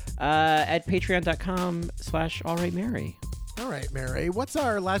week at patreon.com/allrightmary. All right, Mary. What's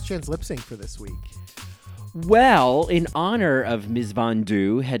our last chance lip sync for this week? Well, in honor of Ms. Von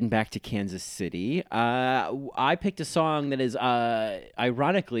Du heading back to Kansas City, I picked a song that is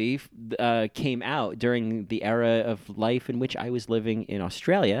ironically came out during the era of life in which I was living in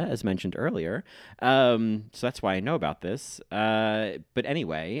Australia, as mentioned earlier. So that's why I know about this. But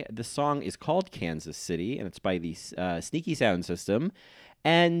anyway, the song is called Kansas City, and it's by the Sneaky Sound System.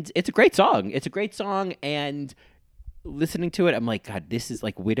 And it's a great song. And listening to it, I'm like, God, this is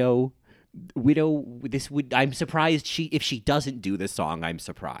like Widow. I'm surprised if she doesn't do this song. I'm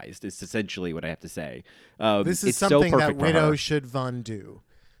surprised. It's essentially what I have to say. This is it's something so that perfect for Widow her. should Von do.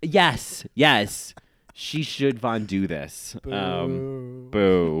 Yes, she should Von do this.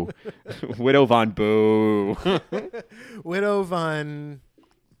 Boo. Widow Von boo. Widow Von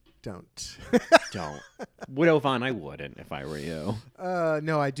don't. Don't. Widow Von, I wouldn't if I were you.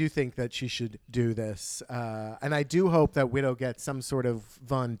 No, I do think that she should do this. And I do hope that Widow gets some sort of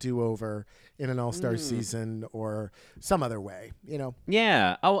Von do-over in an All-Star season or some other way, you know?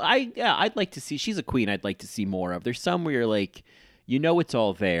 Yeah. Oh, I'd like to see, she's a queen I'd like to see more of. There's some where you're like, you know it's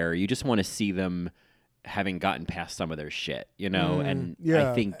all there. You just want to see them having gotten past some of their shit, you know? And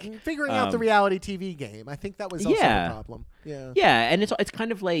I think... And figuring out the reality TV game. I think that was also the problem. Yeah. Yeah, and it's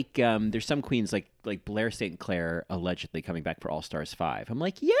kind of like there's some queens like Blair St. Clair allegedly coming back for All Stars 5. I'm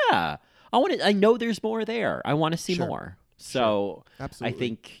like, yeah, I know there's more there. I want to see more. So Absolutely. I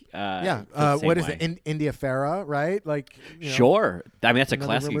think what is it? India Farah, right? Like, you know, sure. I mean, that's a another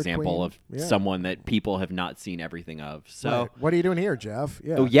classic rumored example queen. of Yeah. someone that people have not seen everything of. So right. What are you doing here, Jeff?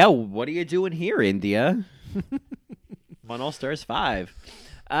 Yeah. Oh yeah, what are you doing here, India? On All Stars 5.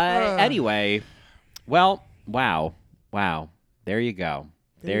 Anyway, well, wow. There you go.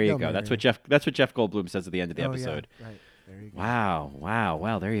 There you go. That's what Jeff Goldblum says at the end of the episode. Yeah. Right. There you go. Wow.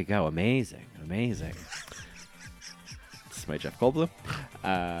 Well, there you go. Amazing. This is my Jeff Goldblum.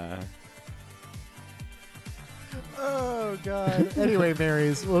 Oh God. Anyway,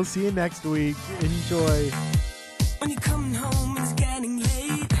 Marys, we'll see you next week. Enjoy. When you're coming home